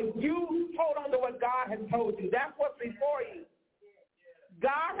 And so you hold on to what God has told you. That's what's before you.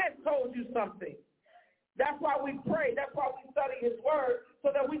 God has told you something. That's why we pray. That's why we study his word,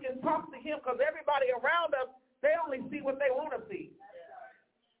 so that we can talk to him, because everybody around us, they only see what they want to see.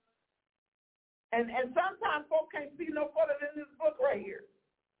 And sometimes folks can't see no further than this book right here.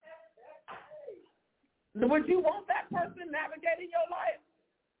 Would you want that person navigating your life?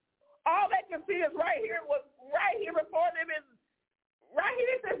 All they can see is right here before them is right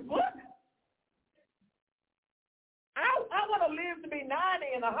here in this book. I want to live to be 90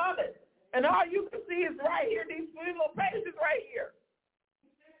 and 100. And all you can see is right here, these three little pages right here.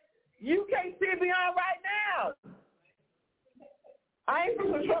 You can't see beyond right now. I ain't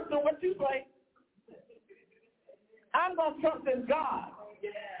going to trust in what you say. I'm going to trust in God.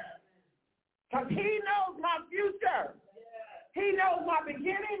 Because he knows my future. He knows my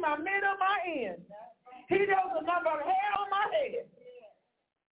beginning, my middle, my end. He knows the number of hair on my head.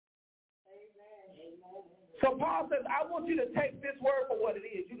 So Paul says, I want you to take this word for what it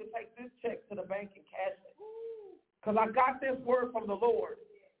is. You can take this check to the bank and cash it. Because I got this word from the Lord.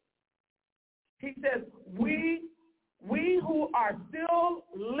 He says, we who are still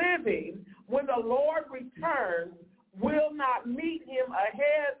living when the Lord returns will not meet him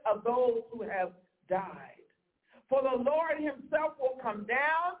ahead of those who have died. For the Lord himself will come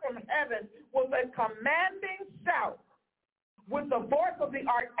down from heaven with a commanding shout, with the voice of the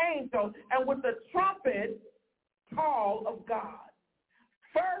archangel, and with the trumpet call of God.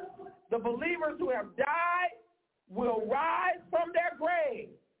 First, the believers who have died will rise from their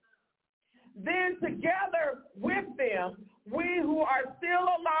graves. Then together with them, we who are still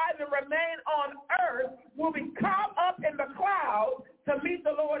alive and remain on earth will be caught up in the clouds to meet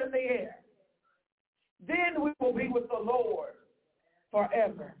the Lord in the air. Then we will be with the Lord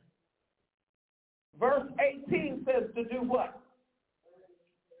forever. Verse 18 says to do what?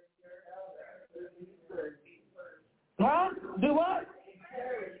 Do what?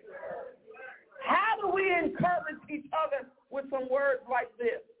 How do we encourage each other with some words like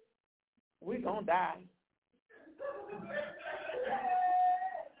this? We're going to die.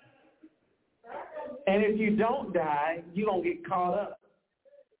 And if you don't die, you're going to get caught up.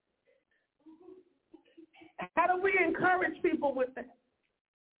 How do we encourage people with that?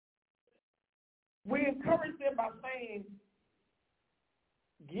 We encourage them by saying,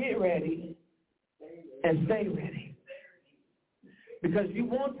 get ready and stay ready. Because you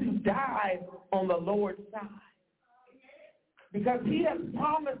want to die on the Lord's side. Because he has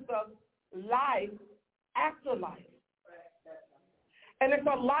promised us life after life. And it's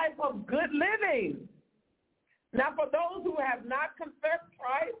a life of good living. Now, for those who have not confessed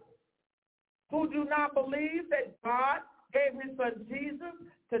Christ, who do not believe that God gave his son Jesus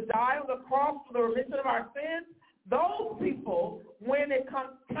to die on the cross for the remission of our sins, those people, when it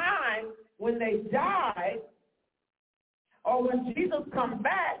comes time, when they die, or when Jesus comes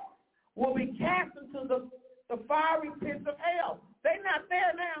back, will be cast into the fiery pits of hell. They're not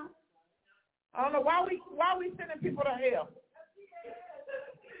there now. I don't know why we sending people to hell.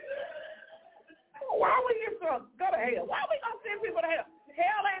 Why we just go to hell? Why we gonna send people to hell?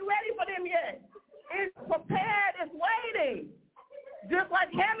 Hell ain't ready for them yet. It's prepared. It's waiting. Just like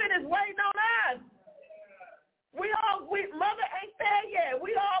heaven is waiting on us. Mother ain't there yet.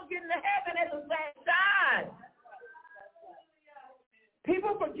 We all getting to heaven at the same time.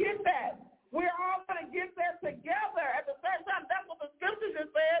 People forget that. We're all going to get there together at the same time. That's what the scripture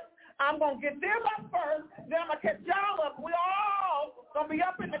just said. I'm going to get them up first, then I'm going to catch y'all up. We all going to be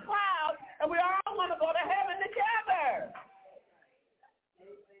up in the clouds, and we all want to go to heaven together.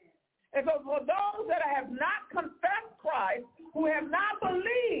 And so for those that have not confessed Christ, who have not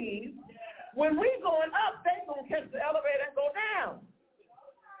believed, when we going up, they're going to catch the elevator and go down.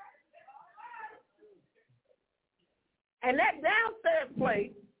 And that downstairs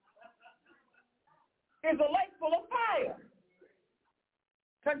place is a lake full of fire,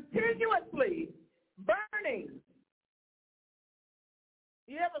 continuously burning.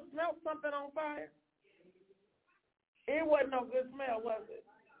 You ever smelled something on fire? It wasn't no good smell, was it?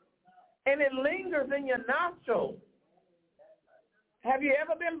 And it lingers in your nostrils. Have you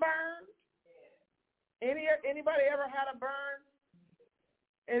ever been burned? Anybody ever had a burn?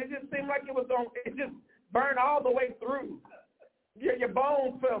 And it just seemed like it just burned all the way through. Your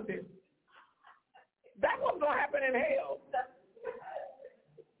bones felt it. That's what's going to happen in hell.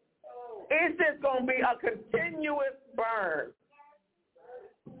 It's just going to be a continuous burn.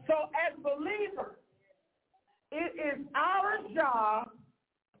 So as believers, It is our job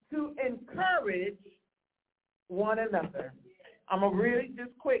to encourage one another. I'm going to really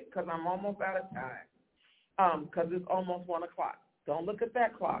just quick because I'm almost out of time because it's almost 1 o'clock. Don't look at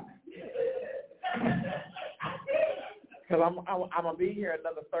that clock because I'm going to be here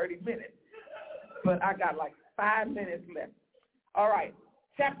another 30 minutes. But I got like 5 minutes left. All right,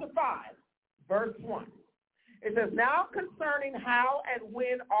 chapter 5, verse 1. It says, now concerning how and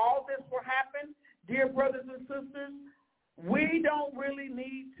when all this will happen, dear brothers and sisters, we don't really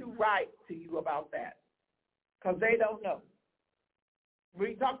need to write to you about that because they don't know.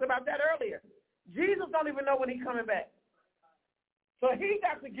 We talked about that earlier. Jesus don't even know when he's coming back. So he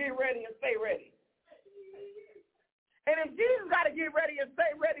got to get ready and stay ready. And if Jesus got to get ready and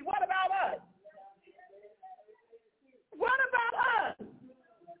stay ready, what about us? What about us?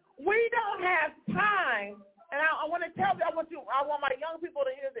 We don't have time. And I want to tell you, I want my young people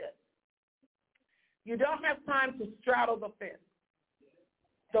to hear this. You don't have time to straddle the fence.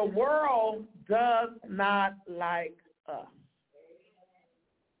 The world does not like us.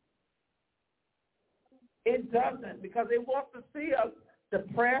 It doesn't, because it wants to see us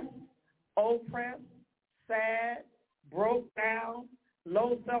depressed, oppressed, sad, broke down,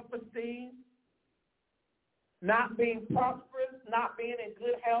 low self-esteem, not being prosperous, not being in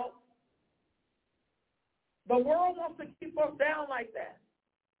good health. The world wants to keep us down like that.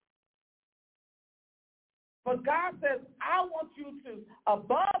 But God says, I want you to,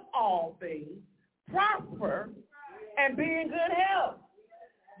 above all things, prosper and be in good health.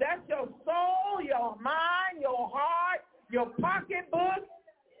 That's your soul, your mind, your heart, your pocketbook.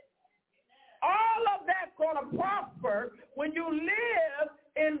 All of that's going to prosper when you live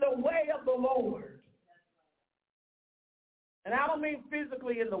in the way of the Lord. And I don't mean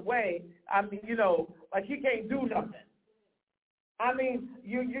physically in the way. I mean, like he can't do nothing. I mean,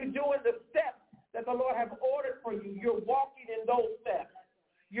 you're doing the steps that the Lord has ordered for you. You're walking in those steps.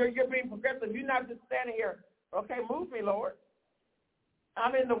 You're being progressive. You're not just standing here, okay, move me, Lord.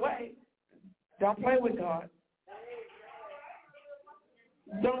 I'm in the way. Don't play with God.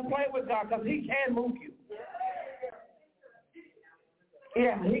 Don't play with God because he can move you.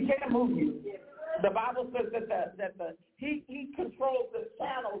 Yeah, he can move you. The Bible says that he controls the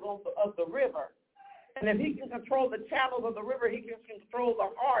channels of the river. And if he can control the channels of the river, he can control the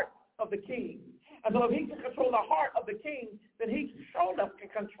heart of the king. And so if he can control the heart of the king, then he showed up can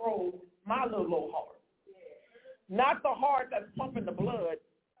control my little old heart. Not the heart that's pumping the blood,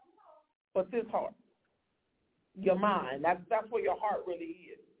 but this heart, your mind. That's where your heart really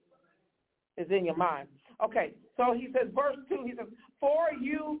is in your mind. Okay, so he says, verse 2, he says, for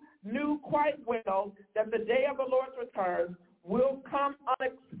you knew quite well that the day of the Lord's return will come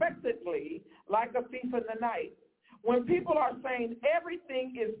unexpectedly like a thief in the night. When people are saying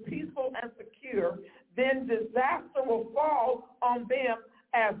everything is peaceful and secure, then disaster will fall on them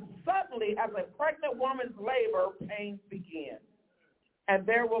as suddenly as a pregnant woman's labor pains begin, and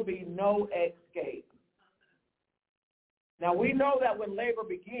there will be no escape. Now, we know that when labor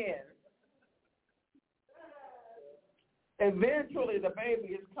begins, eventually the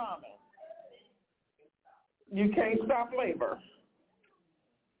baby is coming. You can't stop labor.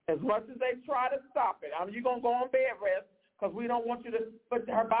 As much as they try to stop it, you're going to go on bed rest because we don't want you to, but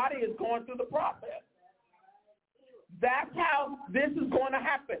her body is going through the process. That's how this is going to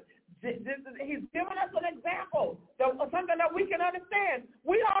happen. He's given us an example, something that we can understand.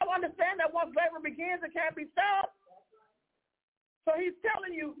 We all understand that once labor begins, it can't be stopped. So he's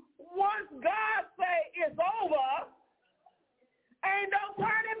telling you, once God say it's over, ain't no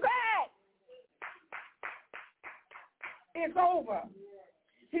turning back. It's over.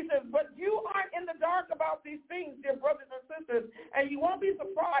 He says, but you aren't in the dark about these things, dear brothers and sisters, and you won't be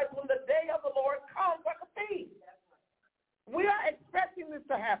surprised when the day of the Lord comes like a thief. We are expecting this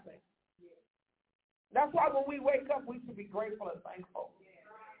to happen. That's why when we wake up, we should be grateful and thankful.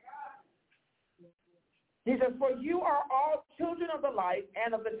 He says, for you are all children of the light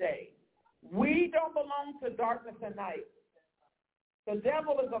and of the day. We don't belong to darkness and night. The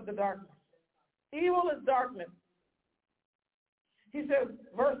devil is of the darkness. Evil is darkness. He says,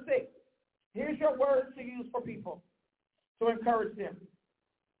 verse 6, here's your words to use for people, to encourage them.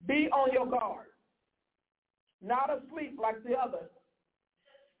 Be on your guard, not asleep like the others.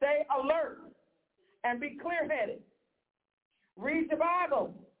 Stay alert and be clear-headed. Read the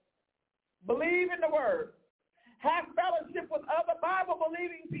Bible. Believe in the Word. Have fellowship with other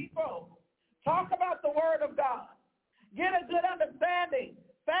Bible-believing people. Talk about the Word of God. Get a good understanding.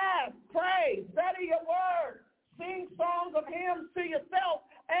 Fast, pray, study your Word. Sing songs of hymns to yourself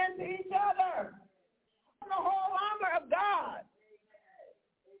and to each other. The whole armor of God.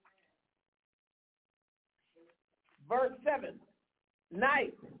 Verse 7,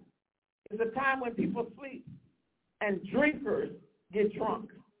 night is a time when people sleep and drinkers get drunk.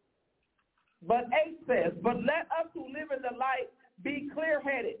 But 8 says, but let us who live in the light be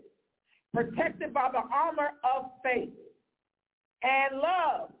clear-headed, protected by the armor of faith and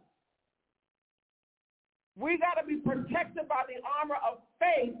love. We got to be protected by the armor of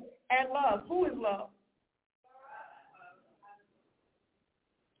faith and love. Who is love?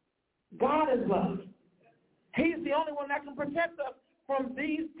 God is love. He's the only one that can protect us from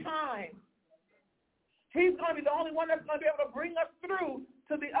these times. He's going to be the only one that's going to be able to bring us through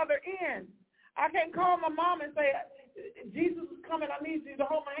to the other end. I can't call my mom and say, Jesus is coming, I need you to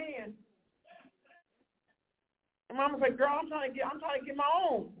hold my hand. And mama say, girl, I'm trying to get my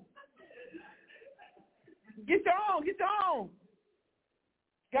own. Get your own. You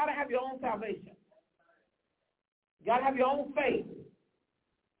got to have your own salvation. You got to have your own faith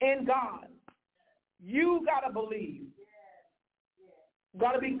in God. You got to believe. You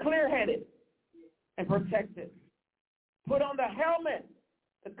got to be clear-headed and protected. Put on the helmet,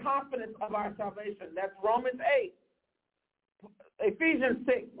 the confidence of our salvation. That's Romans 8. Ephesians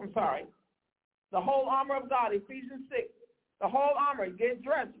 6, The whole armor of God, Ephesians 6. The whole armor. Get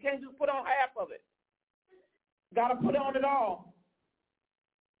dressed. You can't just put on half of it. Got to put on it all.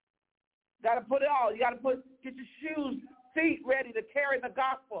 Got to put it all. You got to get your shoes, feet ready to carry the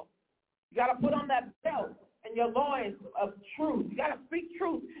gospel. You got to put on that belt and your loins of truth. You got to speak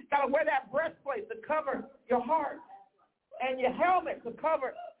truth. You got to wear that breastplate to cover your heart and your helmet to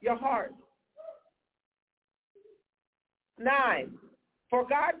cover your heart. 9, for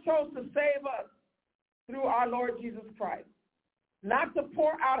God chose to save us through our Lord Jesus Christ, not to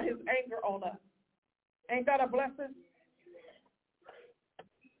pour out his anger on us. Ain't that a blessing?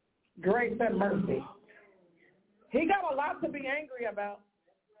 Grace and mercy. He got a lot to be angry about.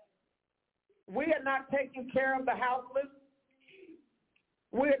 We are not taking care of the houseless.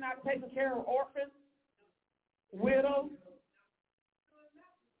 We are not taking care of orphans, widows.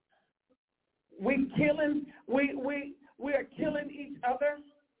 We are killing each other.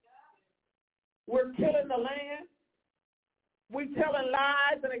 We're killing the land. We're telling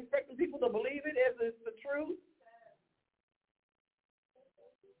lies and expecting people to believe it as it's the truth.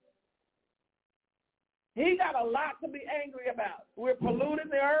 He got a lot to be angry about. We're polluting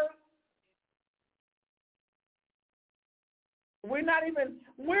the earth. We're not even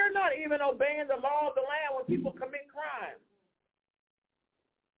obeying the law of the land when people commit crimes.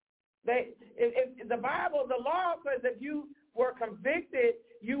 If the Bible, the law says that you were convicted,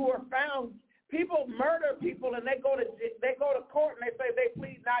 you were found. People murder people and they go to court and they say they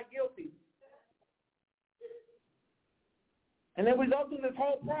plead not guilty. And then we go through this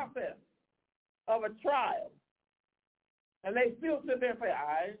whole process of a trial. And they still sit there and say,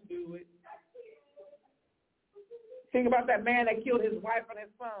 I didn't do it. Think about that man that killed his wife and his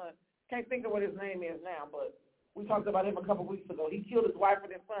son. Can't think of what his name is now, but we talked about him a couple weeks ago. He killed his wife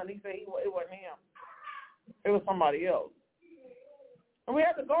and his son. He said it wasn't him. It was somebody else. And we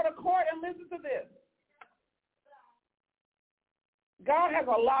have to go to court and listen to this. God has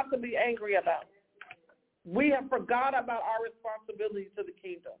a lot to be angry about. We have forgot about our responsibility to the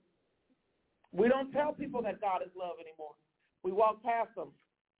kingdom. We don't tell people that God is love anymore. We walk past them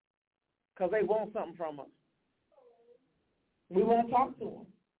because they want something from us. We won't talk to them.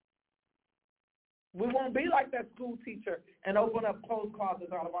 We won't be like that school teacher and open up clothes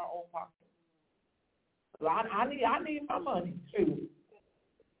closets out of our own pocket. I need my money too.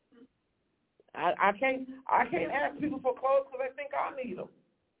 I can't ask people for clothes because they think I need them.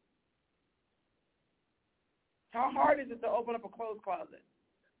 How hard is it to open up a clothes closet?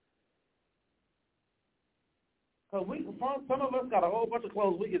 Because some of us got a whole bunch of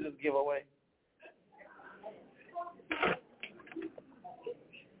clothes we could just give away.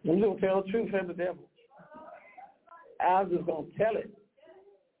 I'm going to tell the truth and the devil. I'm just going to tell it.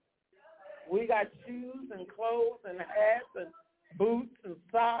 We got shoes and clothes and hats and boots and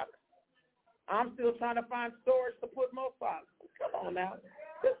socks. I'm still trying to find storage to put more socks. Come on now.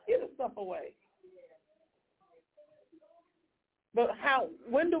 Just get the stuff away. But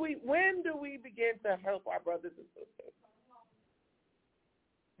when do we begin to help our brothers and sisters?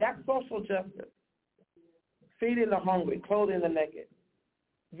 That's social justice. Feeding the hungry, clothing the naked,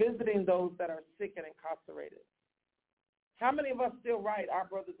 visiting those that are sick and incarcerated. How many of us still write our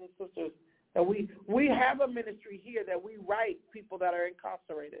brothers and sisters that we have a ministry here that we write people that are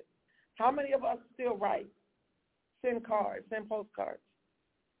incarcerated? How many of us still write, send cards, send postcards?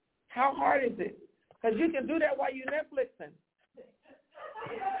 How hard is it? Because you can do that while you're Netflixing.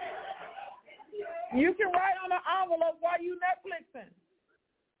 You can write on an envelope while you're Netflixing.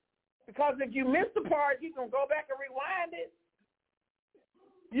 Because if you miss the part, you can go back and rewind it.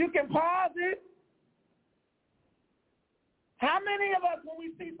 You can pause it. How many of us, when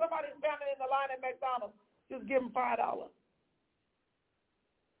we see somebody standing in the line at McDonald's, just give them $5?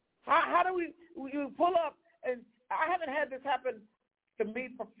 How do we pull up? And I haven't had this happen to me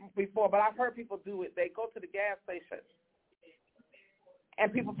before, but I've heard people do it. They go to the gas station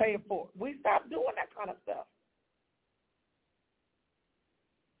and people pay it for it. We stopped doing that kind of stuff.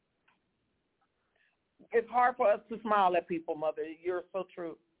 It's hard for us to smile at people, Mother. You're so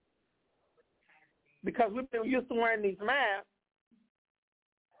true. Because we've been used to wearing these masks,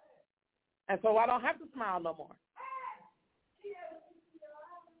 and so I don't have to smile no more.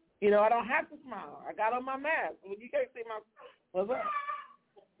 You know, I don't have to smile. I got on my mask. Well, you can't see my, what's up?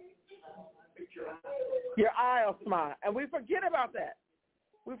 Your eye will smile. And we forget about that.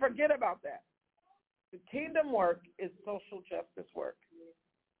 We forget about that. The kingdom work is social justice work.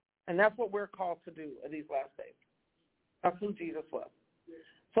 And that's what we're called to do in these last days. That's who Jesus was.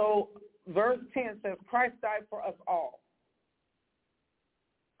 So verse 10 says, Christ died for us all.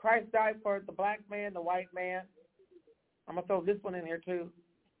 Christ died for the black man, the white man. I'm going to throw this one in here too.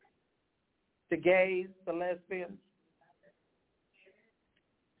 The gays, the lesbians.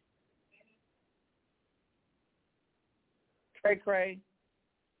 Cray,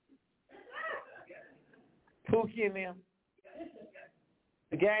 Pookie and them.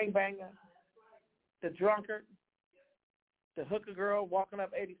 The gangbanger, the drunkard, the hooker girl walking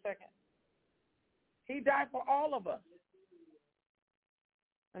up 82nd. He died for all of us.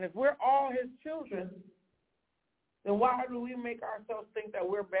 And if we're all his children, then why do we make ourselves think that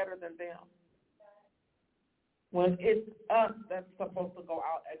we're better than them? When it's us that's supposed to go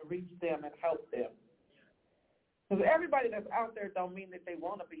out and reach them and help them. Because everybody that's out there don't mean that they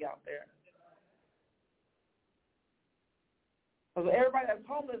want to be out there. Because everybody that's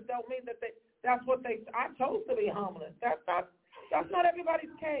homeless don't mean that I chose to be homeless. That's not everybody's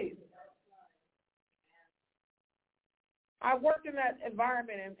case. I work in that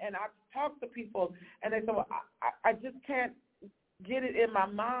environment, and I talk to people, and they say, well, I just can't get it in my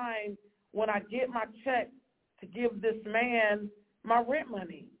mind when I get my check to give this man my rent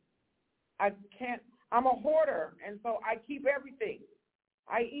money. I can't. I'm a hoarder, and so I keep everything.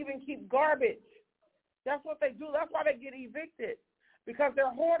 I even keep garbage. That's what they do. That's why they get evicted, because they're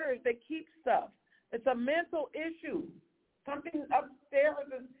hoarders. They keep stuff. It's a mental issue. Something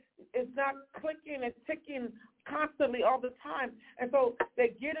upstairs is not clicking and ticking constantly all the time. And so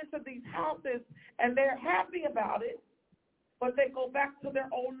they get into these houses, and they're happy about it, but they go back to their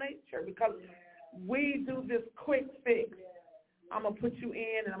old nature because we do this quick fix. I'm going to put you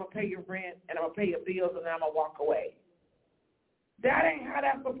in, and I'm going to pay your rent, and I'm going to pay your bills, and then I'm going to walk away. That ain't how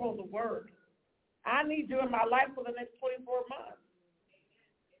that's supposed to work. I need you in my life for the next 24 months.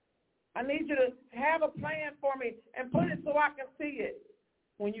 I need you to have a plan for me and put it so I can see it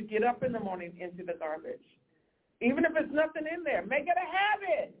when you get up in the morning into the garbage. Even if there's nothing in there, make it a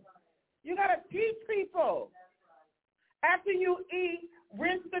habit. You got to teach people. After you eat,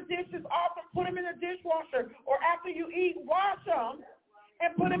 rinse the dishes off and put them in the dishwasher. Or after you eat, wash them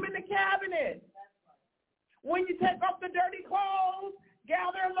and put them in the cabinet. When you take off the dirty clothes,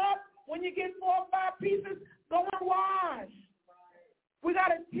 gather them up. When you get 4 or 5 pieces, go and wash. We got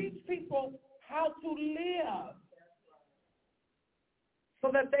to teach people how to live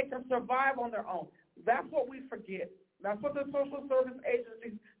so that they can survive on their own. That's what we forget. That's what the social service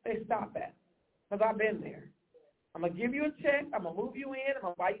agencies, they stop at. Because I've been there. I'm going to give you a check. I'm going to move you in. I'm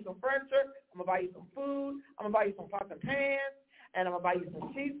going to buy you some furniture. I'm going to buy you some food. I'm going to buy you some pots and pans. And I'm going to buy you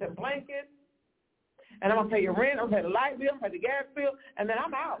some sheets and blankets. And I'm going to pay your rent. I'm going to pay the light bill. I'm going to pay the gas bill. And then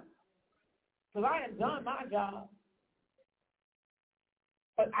I'm out. Because I have done my job.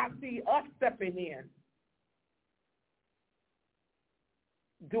 But I see us stepping in,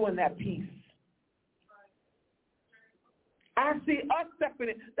 doing that piece. I see us stepping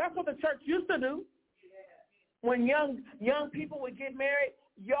in. That's what the church used to do. When young people would get married,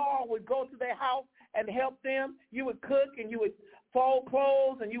 y'all would go to their house and help them. You would cook and you would fold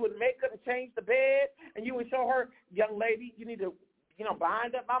clothes and you would make her and change the bed and you would show her, young lady, you need to,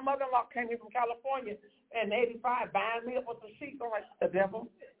 bind up. My mother-in-law came here from California in 85, bind me up with some sheets. I'm like, the devil.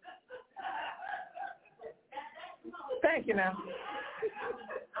 Thank you now.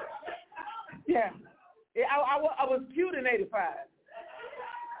 Yeah. I was cute in 85.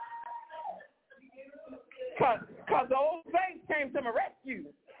 Because the old saints came to my rescue.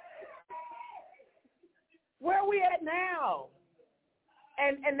 Where are we at now?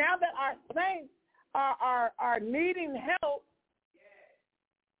 And now that our saints are needing help,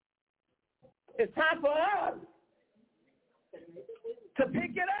 it's time for us to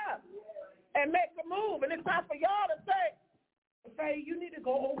pick it up. time for y'all to say you need to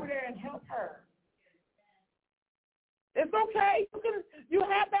go over there and help her. It's okay. You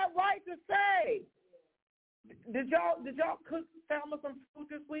have that right to say. Did y'all cook Thelma some food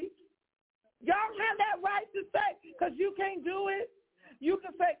this week? Y'all have that right to say, because you can't do it. You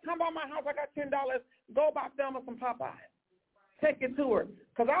can say, come by my house, I got $10. Go buy Thelma some Popeyes. Take it to her.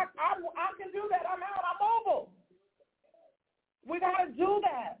 Because I can do that. I'm out. I'm mobile. We got to do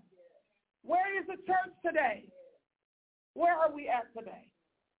that. Where is the church today? Where are we at today?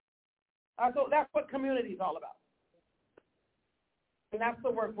 So that's what community is all about. And that's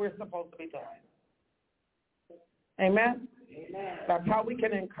the work we're supposed to be doing. Amen? Amen. That's how we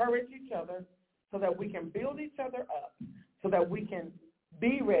can encourage each other so that we can build each other up, so that we can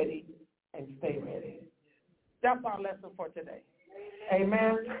be ready and stay ready. That's our lesson for today.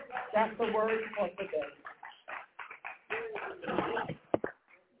 Amen. That's the word for today.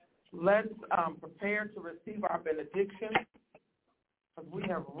 Let's prepare to receive our benediction, because we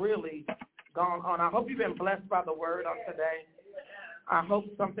have really gone on. I hope you've been blessed by the word on today. I hope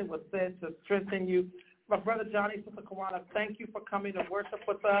something was said to strengthen you. My brother Johnny, Sister Kawana, thank you for coming to worship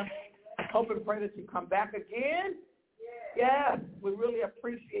with us. I hope and pray that you come back again. Yes, we really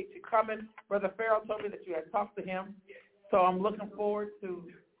appreciate you coming. Brother Farrell told me that you had talked to him, so I'm looking forward to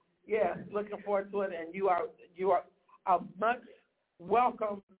it. And you are a much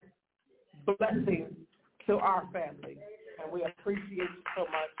welcome blessing to our family, and we appreciate you so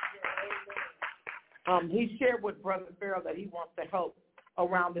much. He shared with Brother Farrell that he wants to help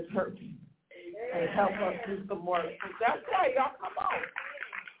around the church and help us do some more. That's right, y'all. Come on.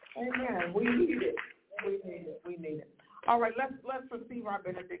 Amen. We need it. We need it. All right, let's receive our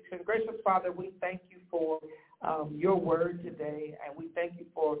benediction. Gracious Father, we thank you for your word today, and we thank you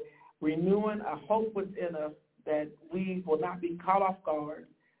for renewing a hope within us that we will not be caught off guard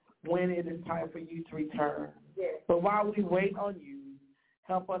when it is time for you to return. Yes. But while we wait on you,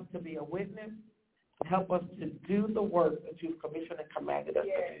 help us to be a witness. Help us to do the work that you've commissioned and commanded us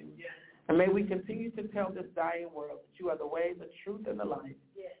to do. Yes. And may we continue to tell this dying world that you are the way, the truth, and the life.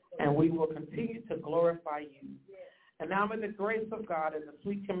 Yes. And we will continue to glorify you. Yes. And now in the grace of God and the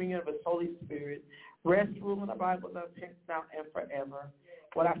sweet communion of his Holy Spirit, rest, rule, and abide with us hence now and forever.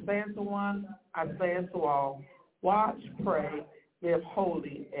 What I say unto one, I say unto all. Watch, pray, live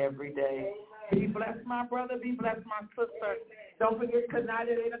holy every day. Be blessed, my brother. Be blessed, my sister. Don't forget, tonight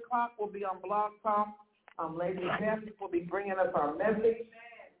at 8 o'clock, we'll be on Blog Talk. Lady Beth will be bringing us our message.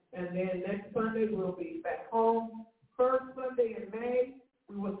 And then next Sunday, we'll be back home. First Sunday in May,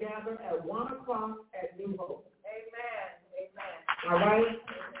 we will gather at 1 o'clock at New Hope. Amen. Amen. All right?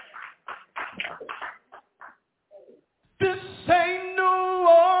 This ain't no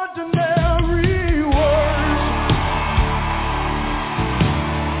ordinary word.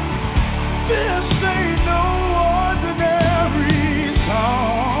 This ain't no ordinary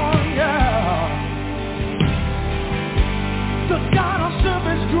song, yeah. The God I serve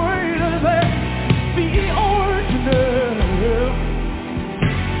is greater than the ordinary.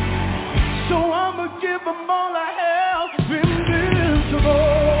 So I'ma give him all I have, invincible.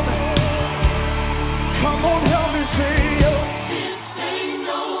 Come on, help me say.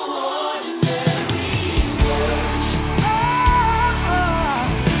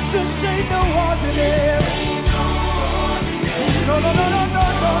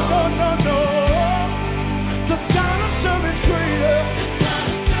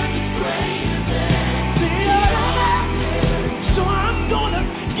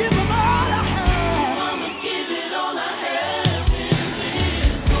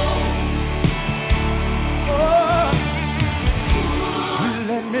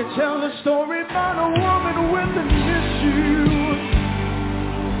 Tell the story about a woman with an issue.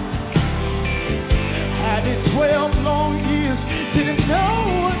 Had it 12 long years, didn't know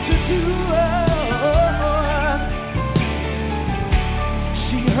what to do.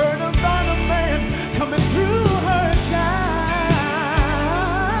 She heard about a man coming through her time.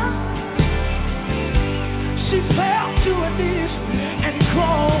 She fell to her knees and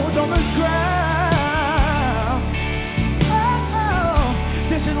crawled on the ground.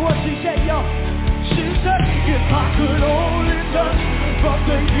 What she said, y'all. She said, if I could only touch but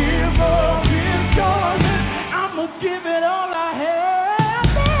the hem of his garment, I'ma give it all I have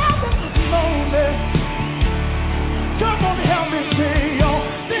at this moment. Come on, help me sing, y'all.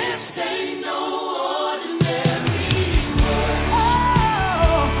 This ain't no ordinary word.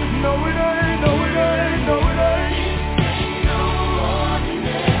 Oh, no it ain't, no it ain't, no it ain't. This ain't no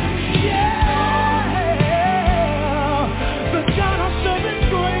ordinary. Yeah, the God I serve is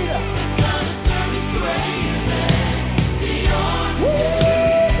greater.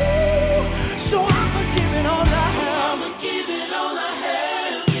 So I'ma give it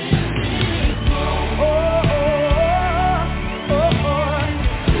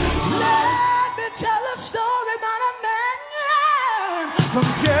from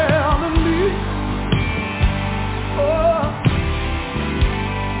Galilee. Oh,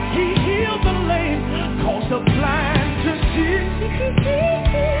 he healed the lame, caused the blind to see.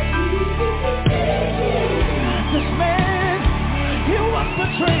 This man, he was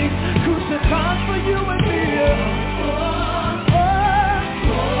betrayed, crucified for you and